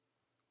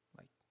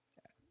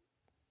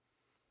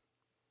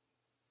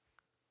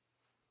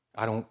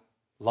 I don't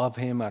love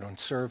him, I don't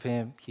serve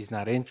him, he's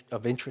not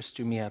of interest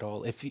to me at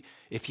all.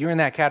 If you're in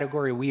that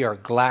category, we are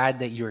glad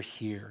that you're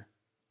here.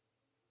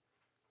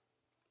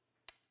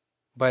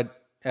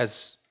 But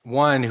as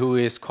one who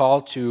is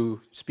called to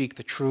speak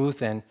the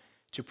truth and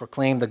to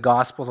proclaim the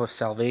gospel of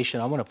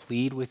salvation, I want to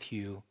plead with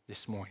you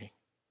this morning.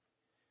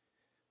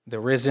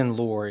 The risen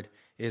Lord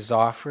is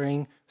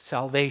offering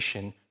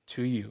salvation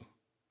to you.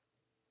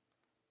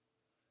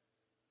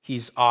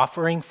 He's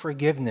offering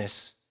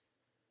forgiveness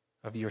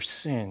of your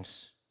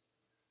sins.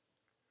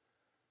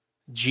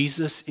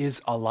 Jesus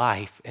is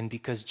alive, and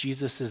because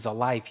Jesus is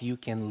alive, you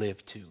can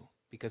live too.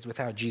 Because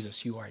without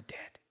Jesus, you are dead.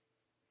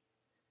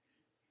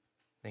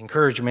 The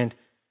encouragement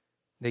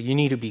that you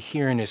need to be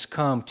hearing is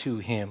come to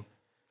him.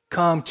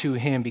 Come to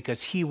him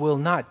because he will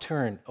not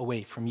turn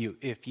away from you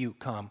if you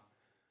come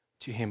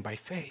to him by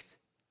faith.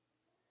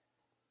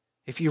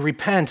 If you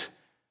repent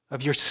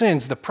of your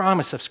sins, the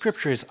promise of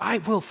Scripture is, I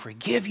will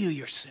forgive you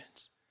your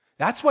sins.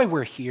 That's why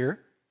we're here.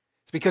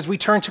 It's because we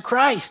turn to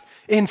Christ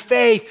in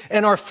faith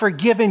and are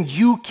forgiven.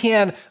 You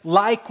can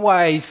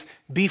likewise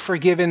be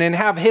forgiven and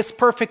have his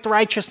perfect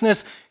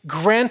righteousness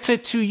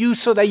granted to you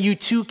so that you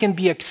too can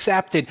be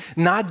accepted,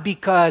 not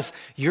because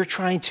you're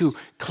trying to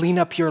clean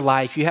up your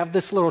life. You have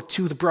this little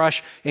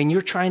toothbrush and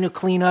you're trying to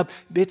clean up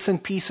bits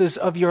and pieces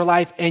of your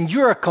life and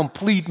you're a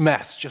complete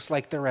mess, just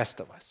like the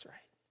rest of us, right?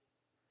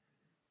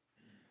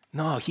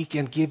 No, he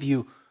can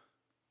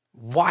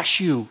wash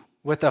you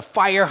with a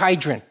fire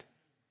hydrant,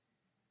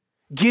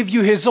 give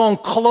you his own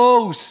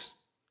clothes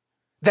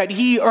that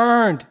he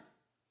earned,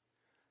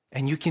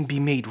 and you can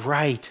be made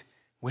right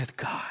with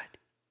God.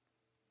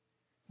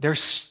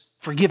 There's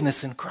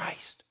forgiveness in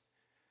Christ.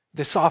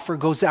 This offer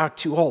goes out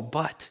to all,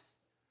 but,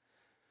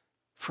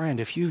 friend,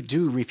 if you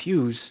do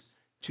refuse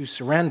to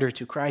surrender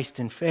to Christ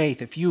in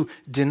faith, if you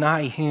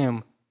deny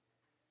him,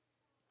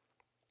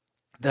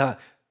 the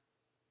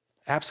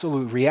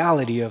absolute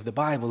reality of the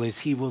Bible is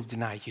he will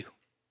deny you.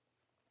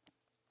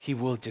 He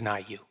will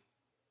deny you.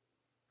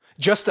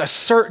 Just as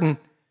certain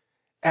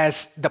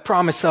as the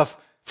promise of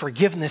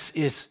forgiveness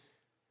is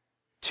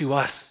to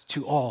us,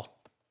 to all,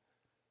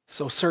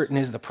 so certain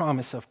is the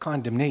promise of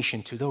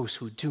condemnation to those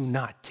who do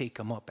not take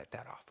him up at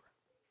that offer.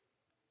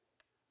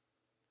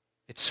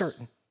 It's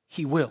certain.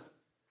 He will.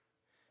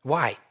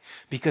 Why?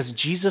 Because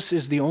Jesus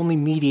is the only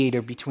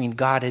mediator between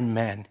God and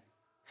men.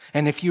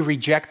 And if you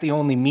reject the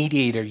only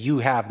mediator, you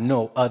have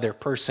no other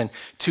person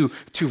to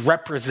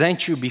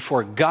represent you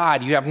before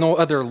God. You have no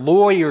other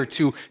lawyer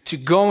to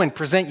go and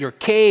present your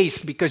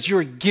case because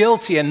you're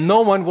guilty and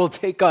no one will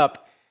take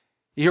up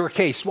your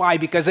case. Why?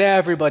 Because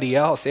everybody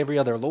else, every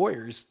other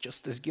lawyer is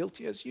just as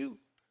guilty as you.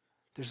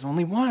 There's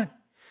only one.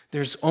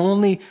 There's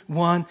only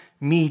one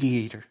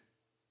mediator.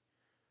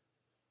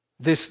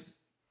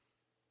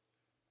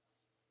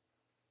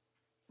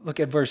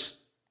 Look at verse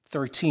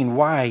 13.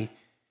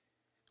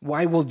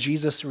 Why will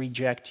Jesus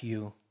reject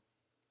you?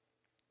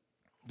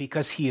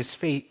 Because he is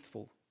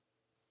faithful.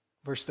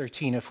 Verse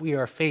 13, if we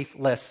are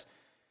faithless,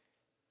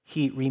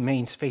 he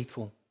remains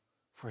faithful,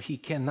 for he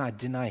cannot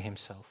deny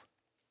himself.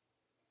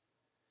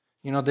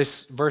 You know,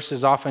 this verse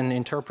is often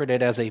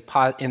interpreted as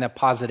in a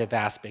positive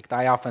aspect.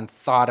 I often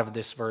thought of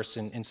this verse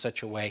in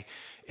such a way.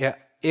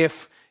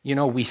 If,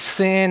 we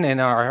sin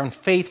and are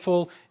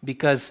unfaithful,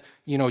 because,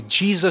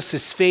 Jesus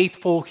is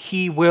faithful,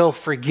 he will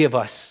forgive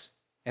us.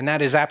 And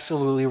that is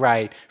absolutely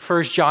right.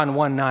 1 John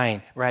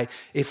 1:9, right?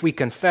 If we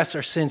confess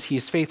our sins, he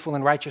is faithful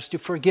and righteous to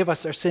forgive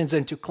us our sins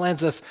and to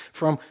cleanse us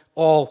from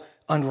all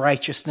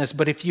unrighteousness.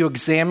 But if you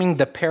examine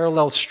the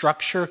parallel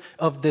structure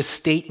of this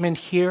statement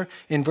here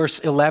in verse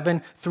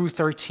 11 through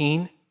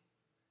 13,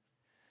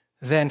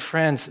 then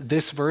friends,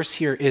 this verse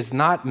here is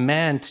not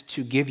meant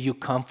to give you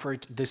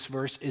comfort. This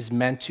verse is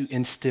meant to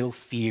instill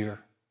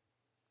fear.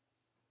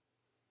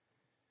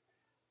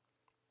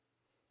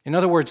 In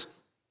other words,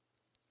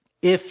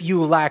 if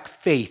you lack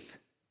faith,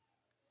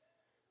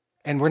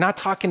 And we're not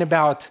talking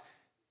about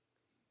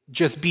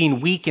just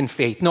being weak in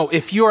faith. No,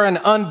 if you're an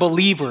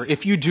unbeliever,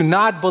 if you do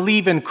not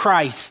believe in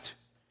Christ,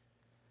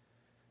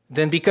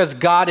 then because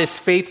God is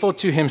faithful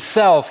to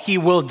himself, he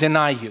will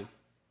deny you.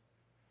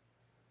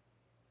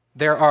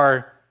 There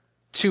are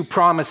two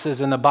promises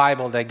in the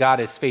Bible that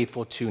God is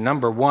faithful to.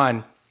 Number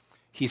one,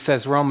 he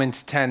says,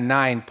 Romans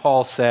 10:9,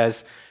 Paul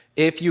says,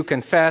 if you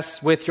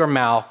confess with your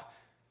mouth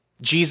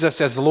Jesus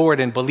as Lord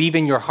and believe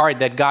in your heart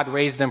that God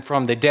raised him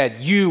from the dead,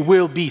 you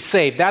will be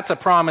saved. That's a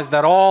promise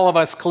that all of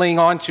us cling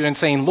on to and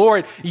saying,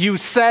 Lord, you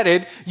said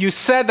it. You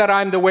said that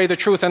I'm the way, the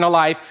truth, and the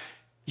life.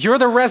 You're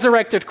the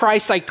resurrected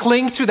Christ. I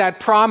cling to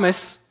that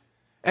promise,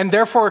 and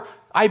therefore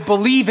I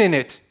believe in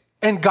it.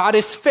 And God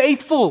is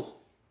faithful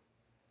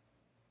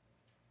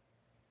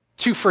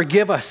to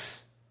forgive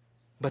us.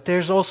 But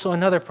there's also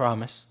another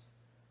promise.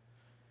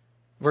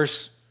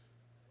 Verse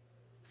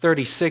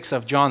 36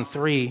 of John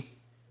 3,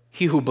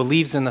 he who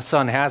believes in the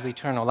Son has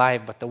eternal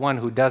life, but the one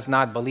who does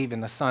not believe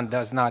in the Son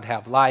does not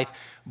have life,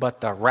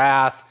 but the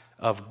wrath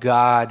of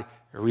God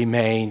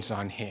remains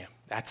on him.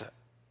 That's a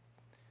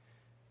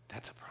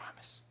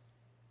promise.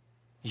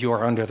 You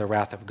are under the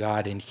wrath of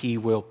God, and he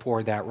will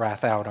pour that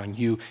wrath out on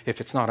you. If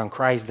it's not on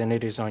Christ, then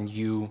it is on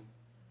you.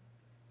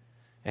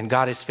 And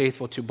God is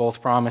faithful to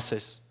both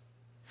promises.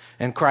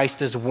 And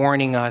Christ is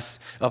warning us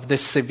of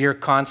this severe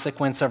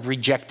consequence of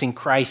rejecting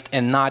Christ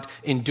and not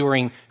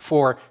enduring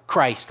for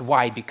Christ.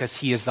 Why? Because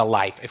he is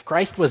alive. If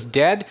Christ was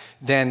dead,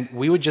 then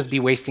we would just be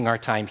wasting our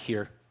time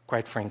here,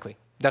 quite frankly.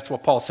 That's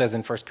what Paul says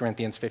in 1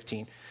 Corinthians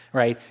 15,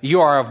 right?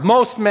 You are of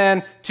most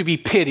men to be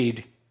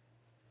pitied.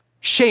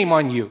 Shame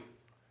on you,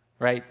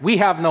 right? We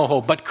have no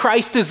hope. But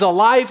Christ is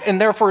alive, and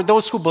therefore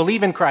those who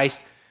believe in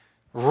Christ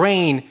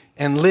reign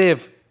and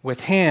live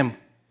with him.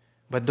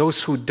 But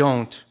those who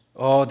don't,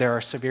 oh, there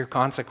are severe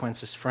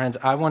consequences, friends.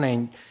 I want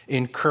to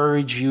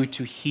encourage you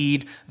to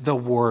heed the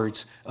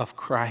words of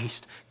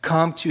Christ.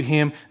 Come to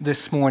him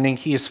this morning.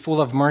 He is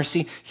full of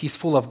mercy. He's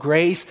full of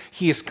grace.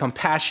 He is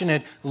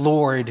compassionate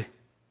Lord.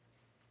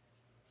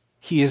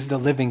 He is the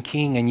living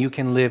King, and you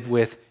can live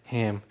with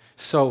him.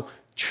 So,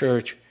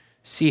 church,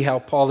 see how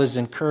Paul is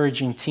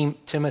encouraging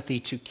Timothy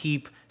to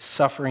keep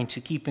suffering,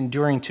 to keep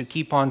enduring, to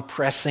keep on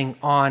pressing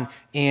on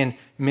in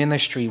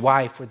ministry.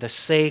 Why? For the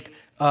sake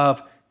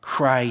of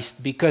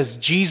Christ, because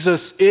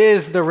Jesus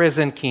is the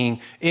risen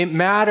King. It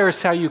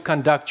matters how you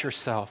conduct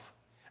yourself.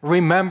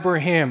 Remember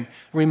him.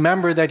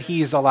 Remember that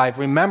he is alive.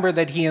 Remember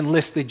that he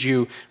enlisted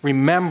you.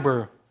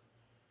 Remember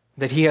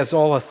that he has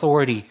all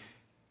authority.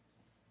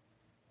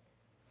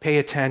 Pay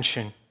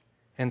attention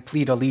and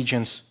plead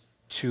allegiance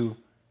to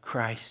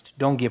Christ.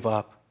 Don't give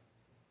up.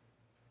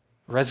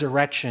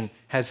 Resurrection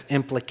has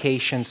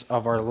implications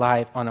of our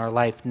life on our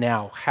life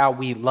now, how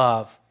we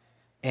love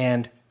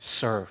and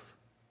serve.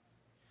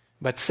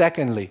 But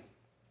secondly,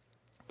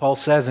 Paul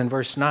says in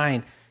verse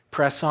 9,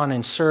 press on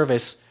in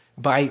service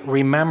by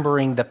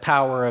remembering the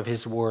power of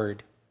his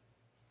word.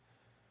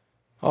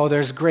 Oh,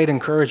 there's great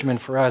encouragement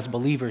for us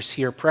believers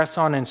here. Press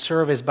on in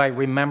service by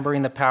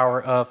remembering the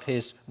power of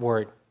his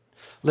word.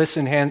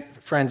 Listen,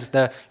 friends,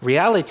 the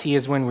reality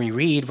is when we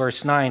read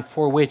verse 9,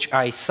 for which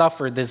I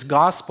suffered, this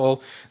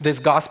gospel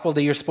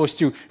that you're supposed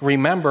to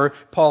remember,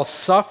 Paul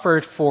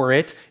suffered for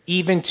it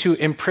even to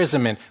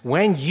imprisonment.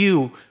 When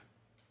you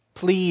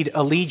plead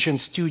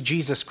allegiance to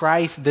Jesus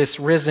Christ, this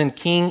risen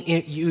King,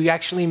 you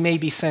actually may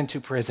be sent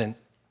to prison.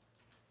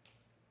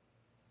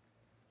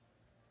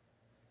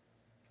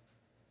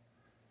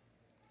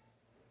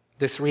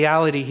 This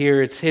reality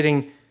here, it's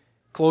hitting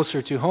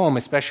closer to home,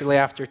 especially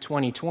after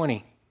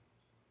 2020.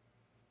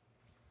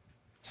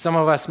 Some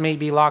of us may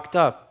be locked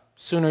up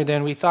sooner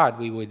than we thought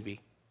we would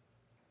be.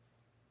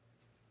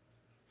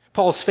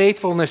 Paul's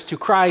faithfulness to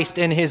Christ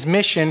and his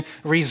mission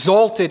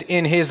resulted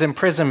in his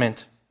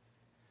imprisonment.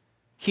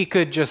 He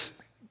could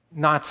just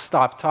not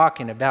stop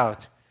talking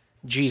about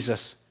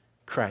Jesus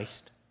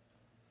Christ.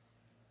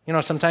 You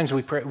know, sometimes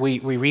we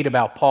read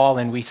about Paul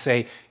and we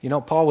say, you know,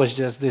 Paul was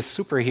just this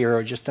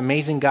superhero, just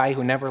amazing guy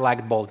who never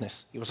lacked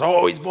boldness. He was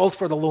always bold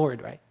for the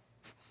Lord, right?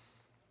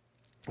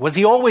 Was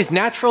he always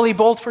naturally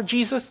bold for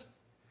Jesus?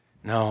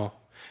 No.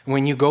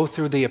 When you go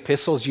through the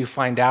epistles, you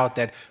find out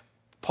that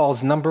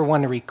Paul's number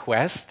one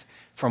request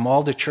from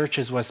all the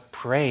churches was,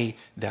 pray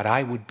that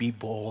I would be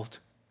bold.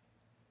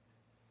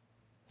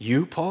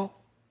 You, Paul?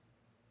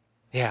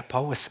 Yeah,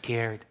 Paul was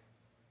scared.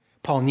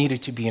 Paul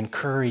needed to be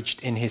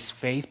encouraged in his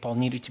faith. Paul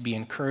needed to be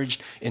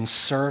encouraged in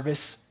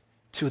service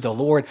to the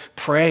Lord.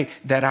 Pray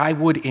that I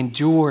would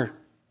endure.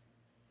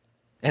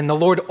 And the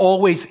Lord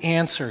always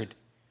answered,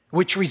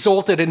 which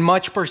resulted in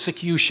much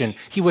persecution.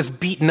 He was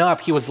beaten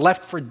up. He was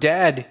left for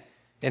dead.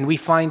 And we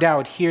find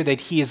out here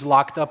that he is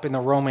locked up in the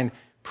Roman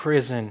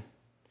prison.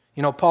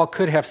 You know, Paul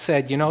could have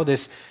said, you know,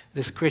 this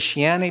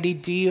Christianity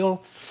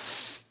deal,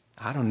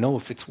 I don't know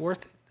if it's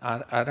worth it.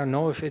 I don't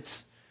know if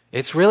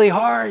it's really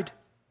hard.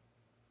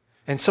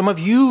 And some of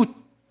you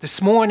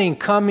this morning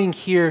coming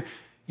here,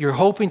 you're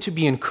hoping to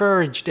be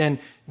encouraged, and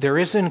there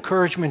is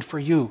encouragement for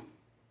you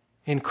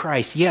in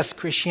Christ. Yes,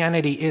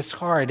 Christianity is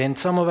hard, and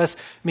some of us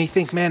may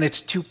think, man,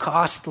 it's too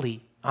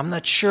costly. I'm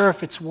not sure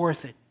if it's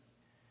worth it.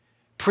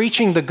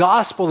 Preaching the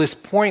gospel is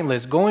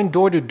pointless. Going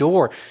door to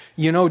door,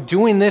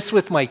 doing this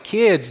with my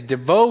kids,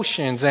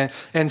 devotions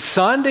and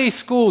Sunday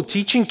school,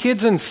 teaching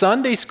kids in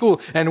Sunday school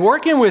and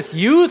working with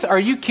youth. Are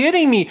you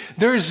kidding me?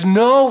 There's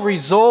no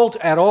result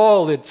at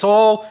all. It's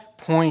all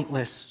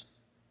pointless.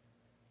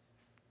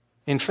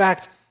 In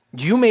fact,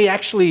 you may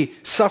actually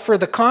suffer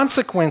the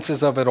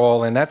consequences of it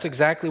all. And that's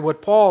exactly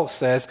what Paul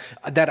says,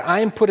 that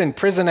I am put in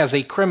prison as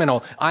a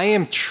criminal. I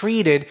am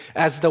treated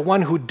as the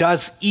one who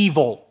does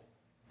evil.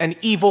 An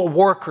evil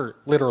worker,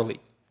 literally.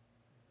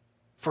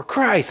 For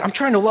Christ. I'm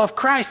trying to love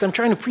Christ. I'm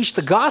trying to preach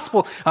the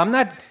gospel. I'm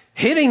not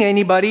hitting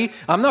anybody.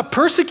 I'm not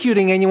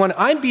persecuting anyone.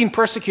 I'm being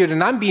persecuted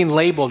and I'm being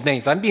labeled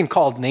names. I'm being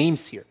called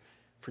names here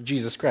for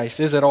Jesus Christ.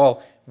 Is it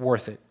all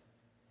worth it?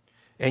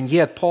 And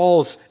yet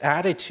Paul's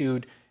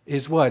attitude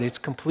is what? It's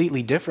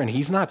completely different.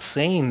 He's not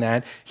saying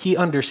that. He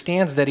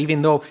understands that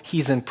even though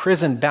he's in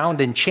prison, bound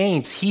in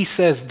chains, he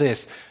says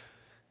this,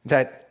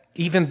 that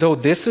even though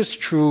this is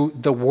true,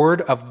 the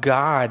word of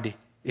God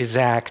is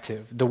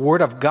active. The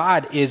word of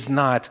God is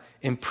not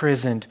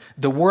imprisoned.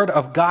 The word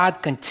of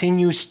God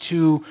continues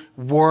to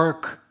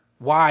work.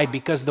 Why?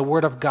 Because the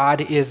word of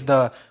God is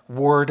the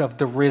word of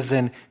the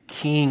risen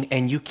King,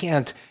 and you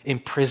can't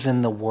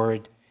imprison the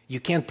word.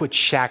 You can't put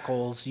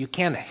shackles. You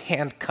can't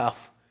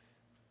handcuff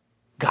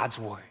God's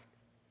word.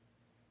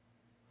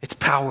 It's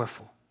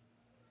powerful.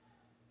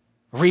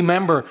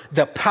 Remember,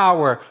 the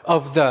power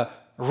of the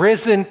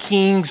risen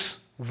King's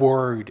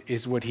word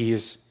is what he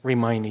is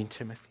reminding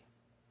Timothy.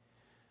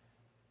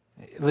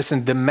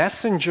 Listen, the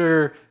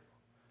messenger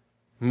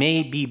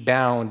may be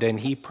bound, and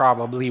he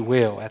probably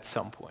will at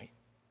some point,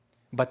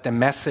 but the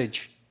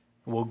message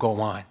will go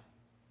on.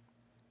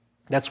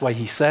 That's why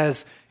he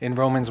says in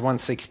Romans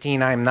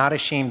 1:16, I am not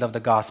ashamed of the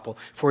gospel,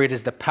 for it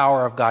is the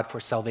power of God for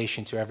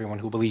salvation to everyone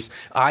who believes.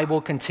 I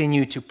will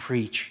continue to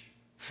preach.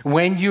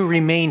 When you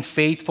remain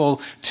faithful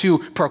to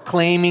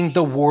proclaiming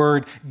the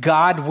word,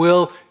 God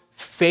will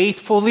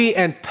faithfully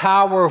and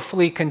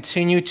powerfully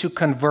continue to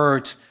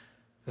convert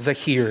the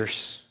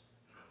hearers.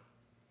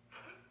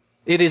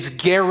 It is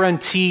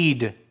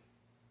guaranteed.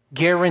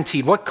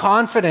 Guaranteed. What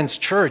confidence,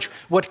 church?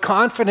 What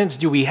confidence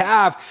do we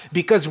have?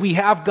 Because we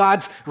have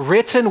God's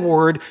written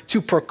word to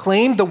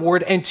proclaim the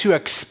word and to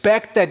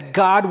expect that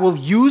God will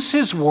use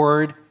his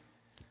word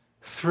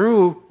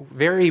through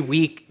very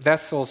weak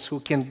vessels who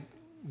can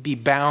be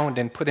bound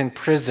and put in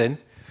prison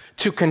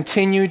to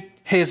continue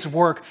his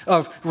work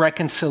of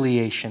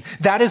reconciliation.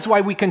 That is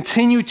why we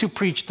continue to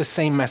preach the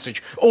same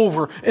message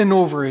over and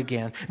over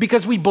again,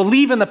 because we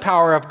believe in the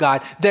power of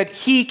God, that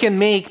he can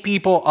make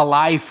people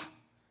alive.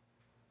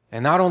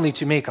 And not only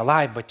to make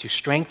alive, but to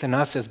strengthen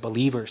us as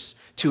believers,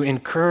 to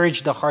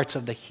encourage the hearts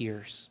of the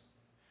hearers.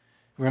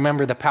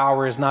 Remember, the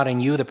power is not in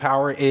you. The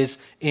power is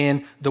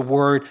in the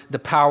word. The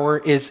power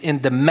is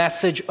in the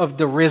message of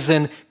the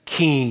risen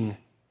King.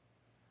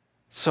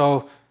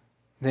 So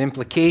the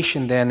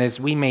implication then is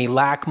we may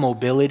lack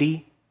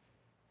mobility.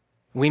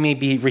 We may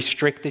be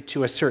restricted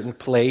to a certain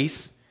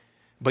place,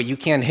 but you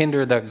can't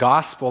hinder the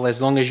gospel.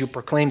 As long as you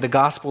proclaim the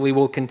gospel, it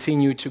will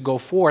continue to go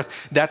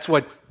forth. That's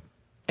what,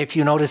 if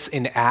you notice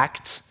in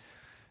Acts,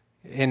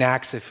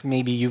 if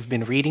maybe you've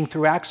been reading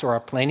through Acts or are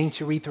planning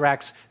to read through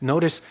Acts,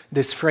 notice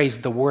this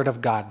phrase, the word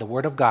of God, the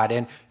word of God.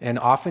 And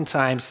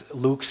oftentimes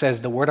Luke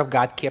says the word of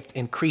God kept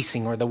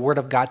increasing, or the word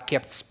of God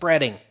kept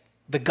spreading.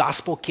 The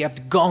gospel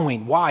kept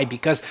going. Why?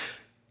 Because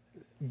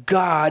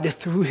God,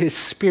 through his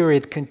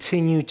Spirit,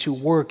 continued to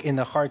work in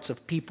the hearts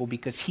of people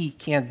because he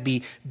can't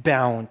be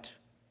bound.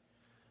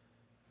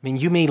 I mean,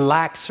 you may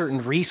lack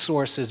certain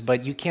resources,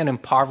 but you can't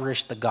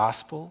impoverish the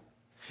gospel.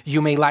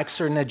 You may lack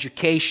certain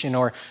education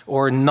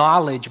or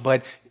knowledge,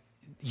 but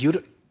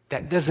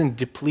that doesn't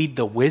deplete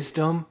the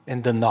wisdom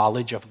and the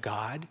knowledge of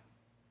God.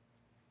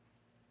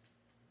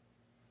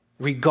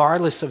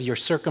 Regardless of your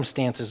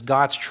circumstances,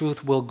 God's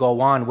truth will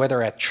go on,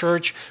 whether at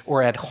church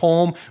or at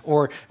home,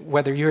 or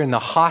whether you're in the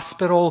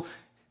hospital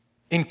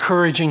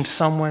encouraging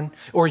someone,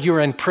 or you're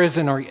in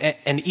prison,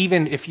 and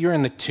even if you're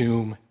in the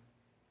tomb,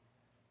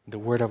 the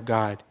word of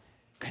God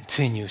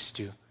continues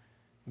to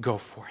go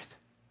forth.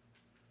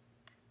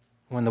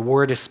 When the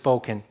word is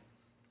spoken,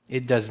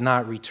 it does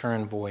not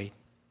return void.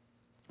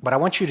 But I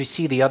want you to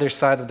see the other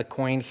side of the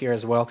coin here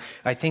as well.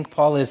 I think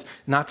Paul is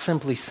not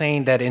simply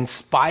saying that in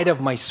spite of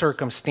my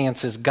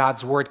circumstances,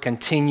 God's word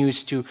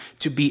continues to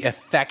be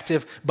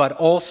effective, but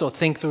also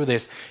think through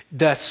this.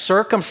 The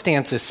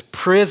circumstances,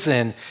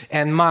 prison,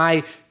 and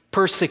my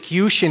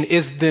persecution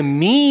is the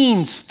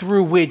means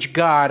through which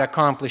God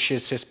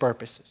accomplishes his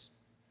purposes.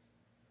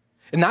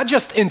 And not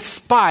just in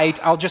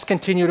spite, I'll just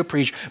continue to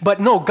preach, but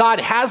no,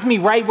 God has me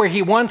right where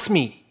he wants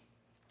me.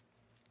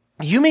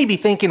 You may be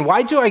thinking,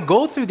 why do I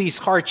go through these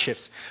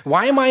hardships?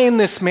 Why am I in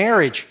this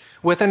marriage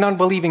with an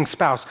unbelieving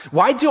spouse?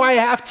 Why do I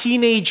have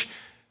teenage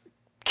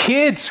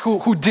kids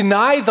who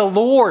deny the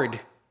Lord?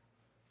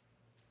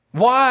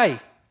 Why?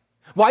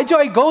 Why do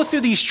I go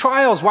through these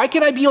trials? Why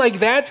can't I be like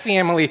that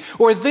family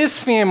or this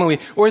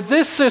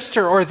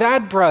sister or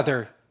that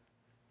brother?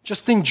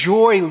 Just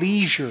enjoy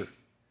leisure.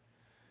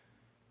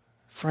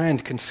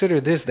 Friend,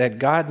 consider this, that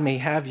God may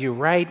have you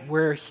right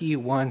where he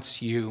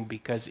wants you,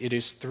 because it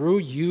is through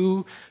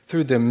you,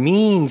 through the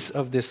means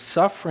of this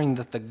suffering,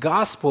 that the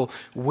gospel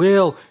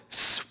will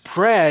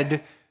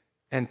spread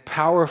and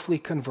powerfully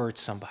convert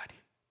somebody.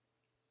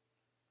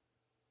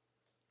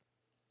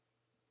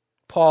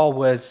 Paul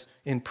was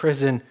in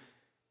prison,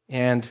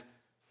 and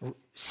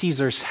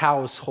Caesar's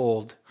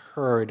household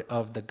heard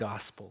of the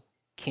gospel,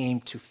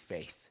 came to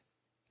faith.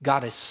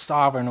 God is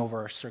sovereign over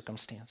our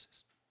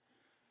circumstances.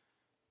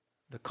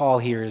 The call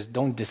here is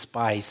don't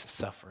despise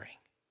suffering.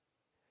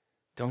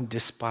 Don't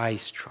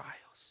despise trials.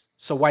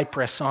 So why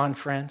press on,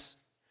 friends?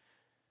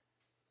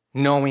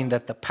 Knowing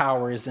that the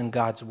power is in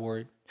God's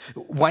word.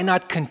 Why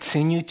not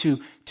continue to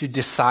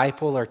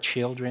disciple our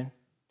children,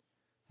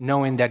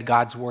 knowing that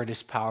God's word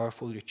is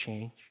powerful to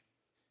change?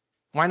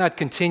 Why not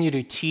continue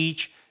to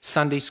teach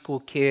Sunday school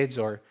kids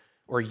or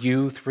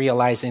youth,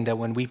 realizing that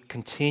when we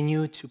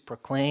continue to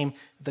proclaim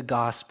the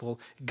gospel,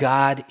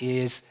 God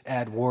is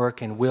at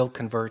work and will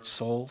convert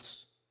souls?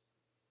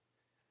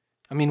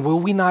 I mean, will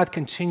we not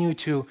continue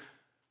to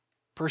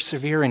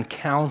persevere in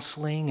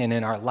counseling and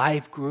in our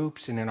life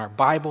groups and in our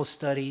Bible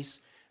studies,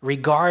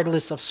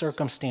 regardless of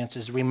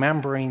circumstances,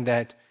 remembering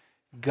that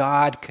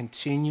God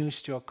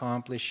continues to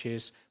accomplish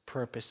his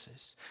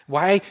purposes?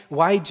 Why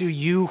do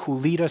you who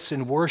lead us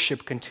in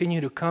worship continue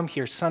to come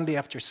here Sunday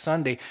after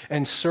Sunday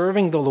and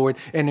serving the Lord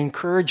and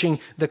encouraging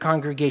the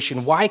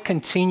congregation? Why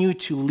continue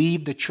to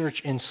lead the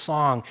church in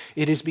song?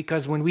 It is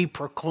because when we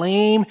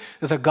proclaim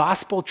the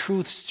gospel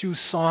truths through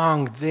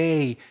song,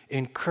 they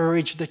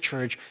encourage the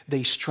church,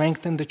 they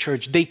strengthen the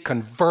church, they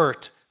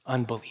convert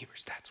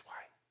unbelievers. That's why.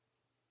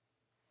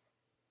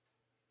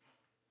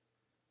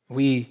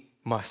 We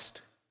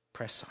must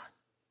press on.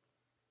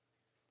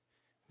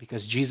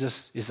 Because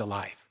Jesus is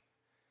alive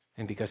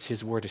and because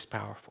his word is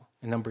powerful.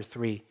 And number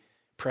 3,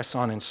 press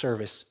on in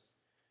service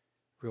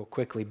real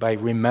quickly by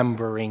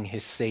remembering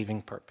his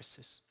saving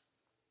purposes.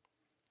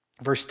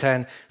 Verse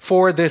 10,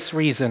 for this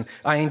reason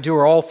I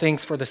endure all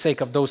things for the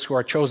sake of those who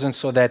are chosen,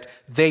 so that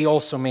they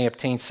also may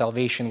obtain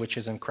salvation which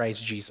is in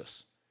Christ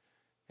Jesus,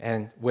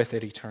 and with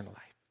it eternal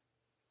life.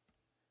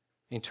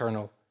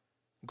 Eternal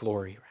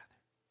glory, rather.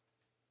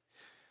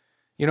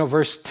 You know,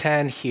 verse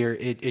 10 here,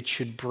 it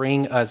should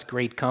bring us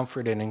great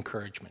comfort and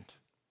encouragement.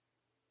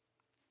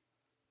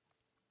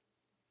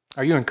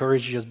 Are you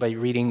encouraged just by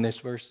reading this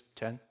verse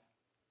 10?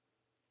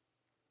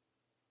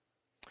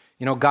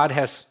 You know, God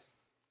has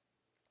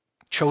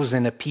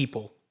chosen a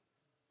people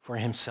for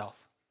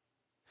himself,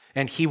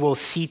 and he will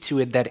see to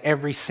it that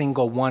every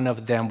single one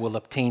of them will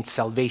obtain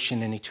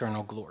salvation and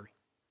eternal glory.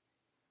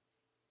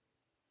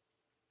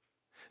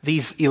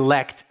 These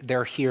elect,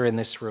 they're here in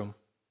this room.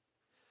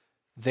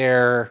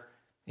 They're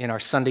in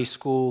our Sunday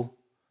school,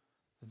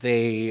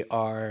 they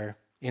are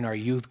in our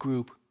youth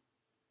group,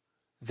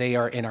 they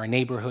are in our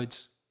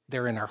neighborhoods,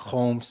 they're in our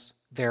homes,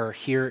 they're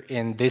here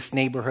in this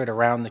neighborhood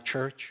around the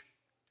church.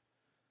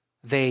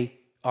 They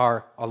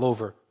are all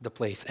over the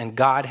place, and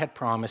God had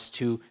promised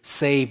to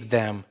save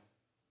them.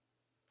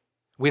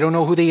 We don't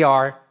know who they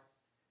are,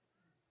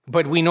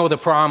 but we know the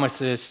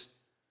promises,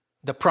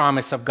 the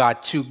promise of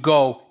God to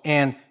go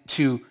and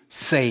to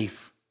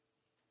save.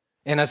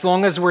 And as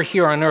long as we're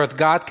here on earth,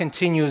 God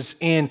continues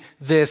in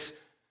this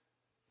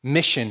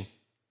mission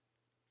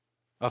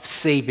of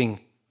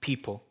saving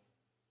people.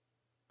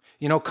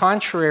 You know,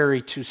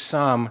 contrary to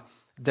some,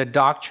 the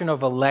doctrine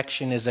of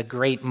election is a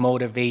great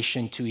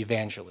motivation to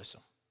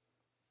evangelism.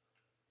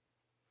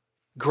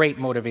 Great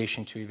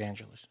motivation to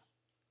evangelism.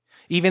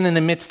 Even in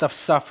the midst of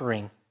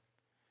suffering,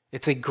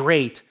 it's a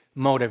great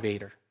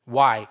motivator.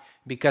 Why?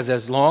 Because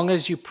as long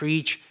as you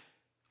preach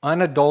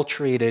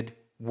unadulterated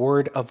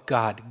word of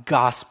God,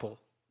 gospel,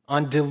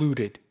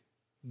 undiluted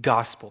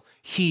gospel,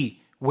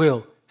 he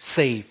will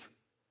save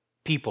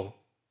people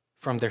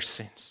from their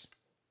sins.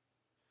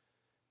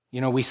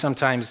 You know, we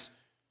sometimes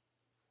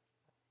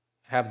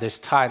have this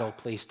title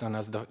placed on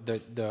us,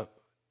 the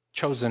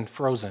chosen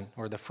frozen,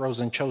 or the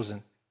frozen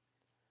chosen.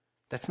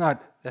 That's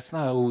not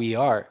who we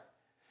are.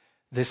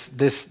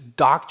 This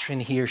doctrine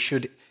here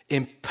should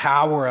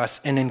empower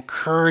us and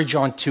encourage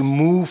on to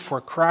move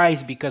for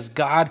Christ, because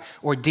God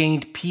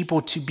ordained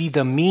people to be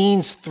the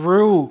means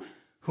through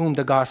whom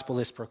the gospel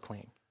is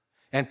proclaimed.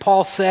 And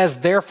Paul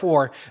says,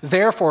 therefore,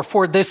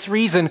 for this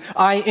reason,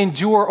 I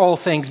endure all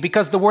things,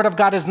 because the word of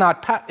God is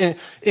not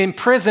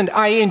imprisoned.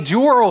 I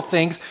endure all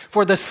things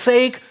for the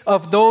sake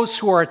of those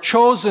who are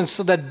chosen,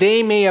 so that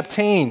they may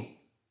obtain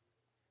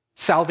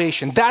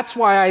salvation. That's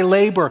why I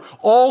labor.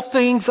 All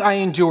things I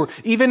endure,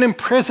 even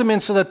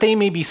imprisonment, so that they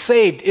may be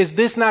saved. Is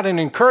this not an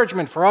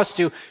encouragement for us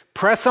to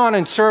press on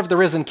and serve the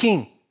risen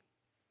King?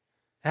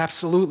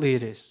 Absolutely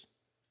it is.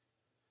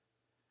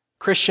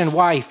 Christian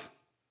wife,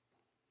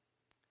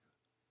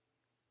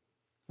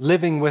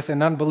 living with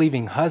an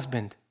unbelieving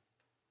husband,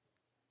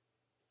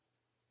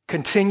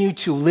 continue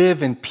to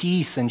live in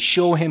peace and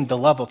show him the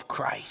love of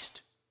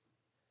Christ,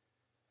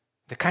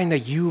 the kind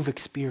that you've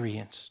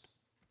experienced.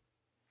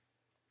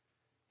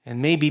 And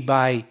maybe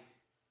by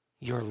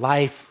your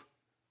life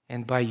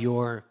and by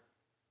your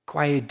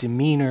quiet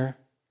demeanor,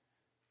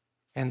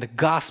 and the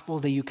gospel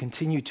that you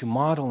continue to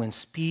model and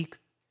speak,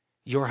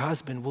 your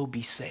husband will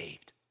be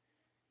saved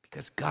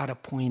because God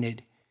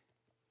appointed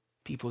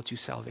people to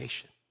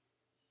salvation.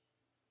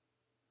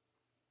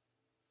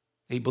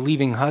 A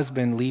believing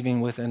husband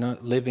living with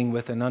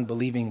an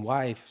unbelieving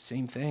wife,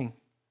 same thing.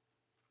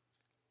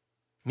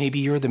 Maybe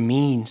you're the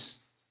means.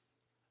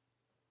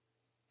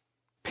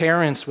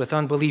 Parents with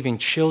unbelieving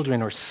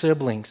children or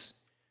siblings,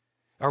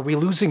 are we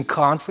losing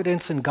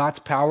confidence in God's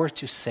power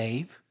to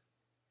save?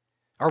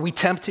 Are we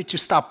tempted to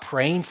stop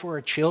praying for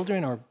our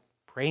children or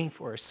praying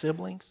for our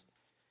siblings?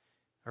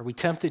 Are we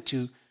tempted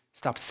to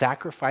stop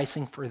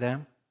sacrificing for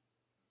them,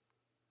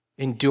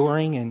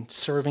 enduring and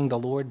serving the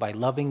Lord by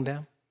loving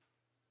them?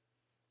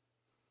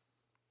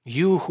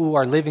 You who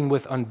are living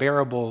with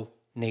unbearable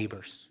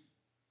neighbors,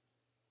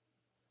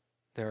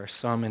 there are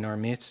some in our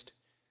midst.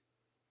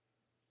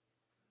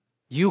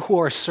 You who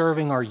are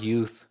serving our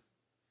youth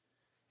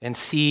and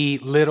see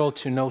little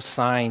to no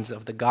signs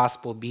of the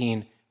gospel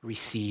being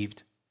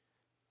received,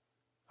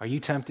 are you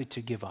tempted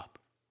to give up?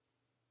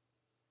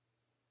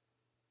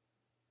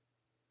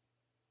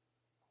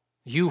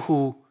 You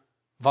who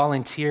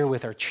volunteer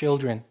with our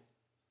children,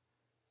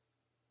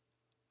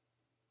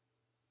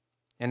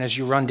 and as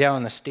you run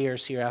down the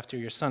stairs here after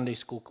your Sunday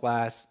school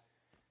class,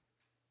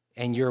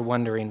 and you're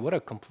wondering what a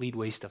complete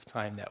waste of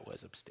time that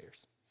was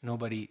upstairs.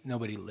 Nobody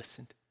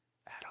listened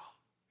at all.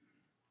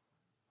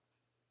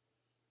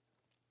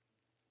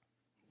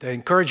 The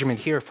encouragement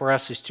here for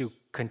us is to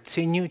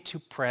continue to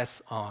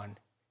press on.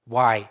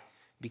 Why?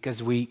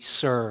 Because we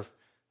serve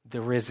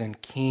the risen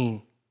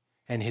King,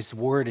 and his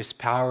word is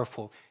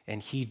powerful,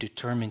 and he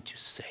determined to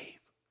save.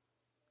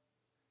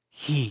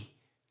 He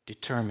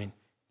determined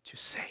to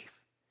save.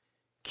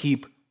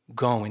 Keep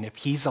going. If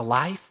he's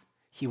alive,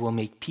 he will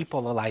make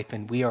people alive,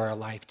 and we are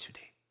alive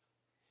today.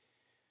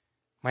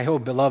 My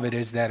hope, beloved,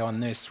 is that on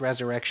this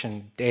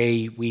resurrection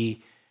day,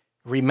 we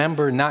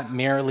remember not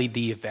merely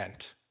the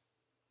event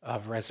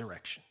of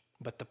resurrection,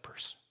 but the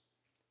person.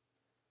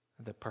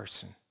 The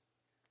person.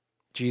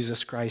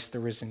 Jesus Christ, the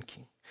risen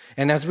King.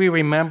 And as we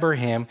remember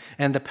him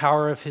and the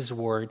power of his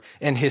word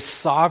and his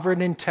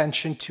sovereign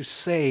intention to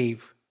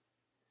save,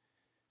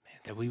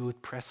 that we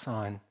would press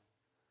on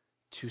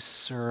to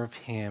serve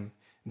him,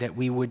 that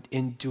we would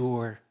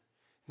endure,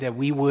 that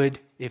we would,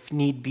 if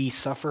need be,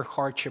 suffer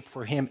hardship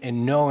for him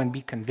and know and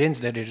be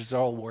convinced that it is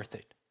all worth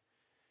it.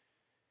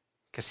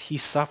 Because he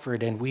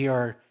suffered and we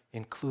are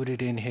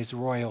included in his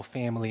royal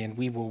family, and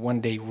we will one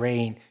day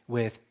reign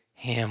with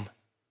him.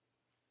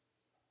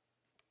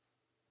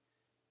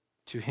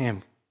 To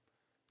him,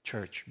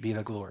 church, be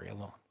the glory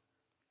alone.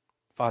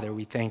 Father,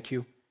 we thank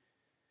you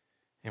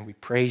and we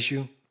praise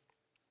you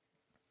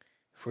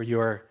for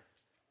your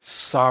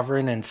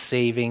sovereign and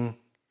saving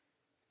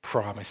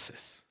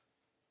promises.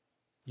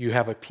 You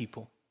have a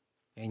people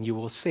and you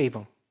will save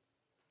them.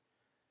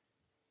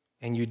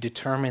 And you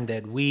determined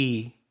that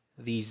we,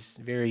 these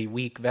very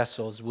weak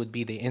vessels, would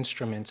be the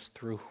instruments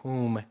through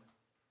whom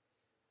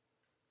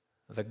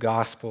the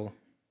gospel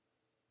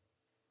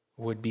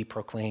would be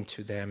proclaimed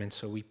to them. And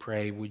so we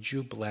pray, would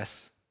you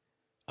bless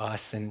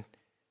us and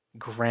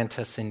grant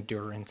us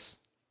endurance?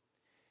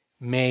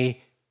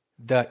 May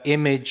the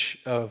image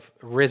of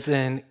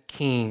risen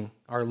King,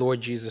 our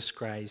Lord Jesus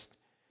Christ,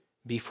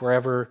 be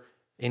forever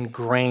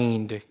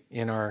ingrained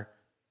in on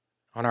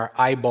our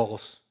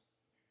eyeballs,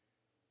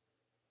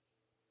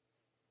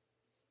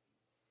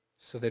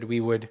 so that we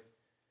would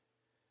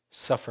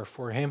suffer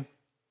for him,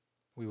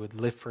 we would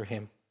live for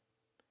him,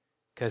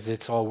 because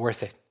it's all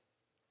worth it.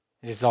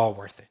 It is all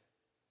worth it.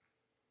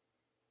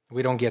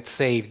 We don't get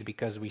saved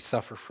because we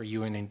suffer for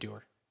you and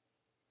endure,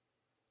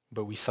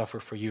 but we suffer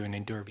for you and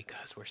endure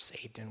because we're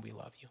saved and we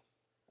love you.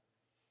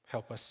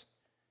 Help us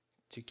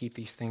to keep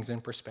these things in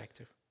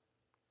perspective.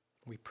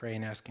 We pray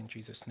and ask in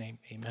Jesus' name,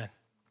 amen.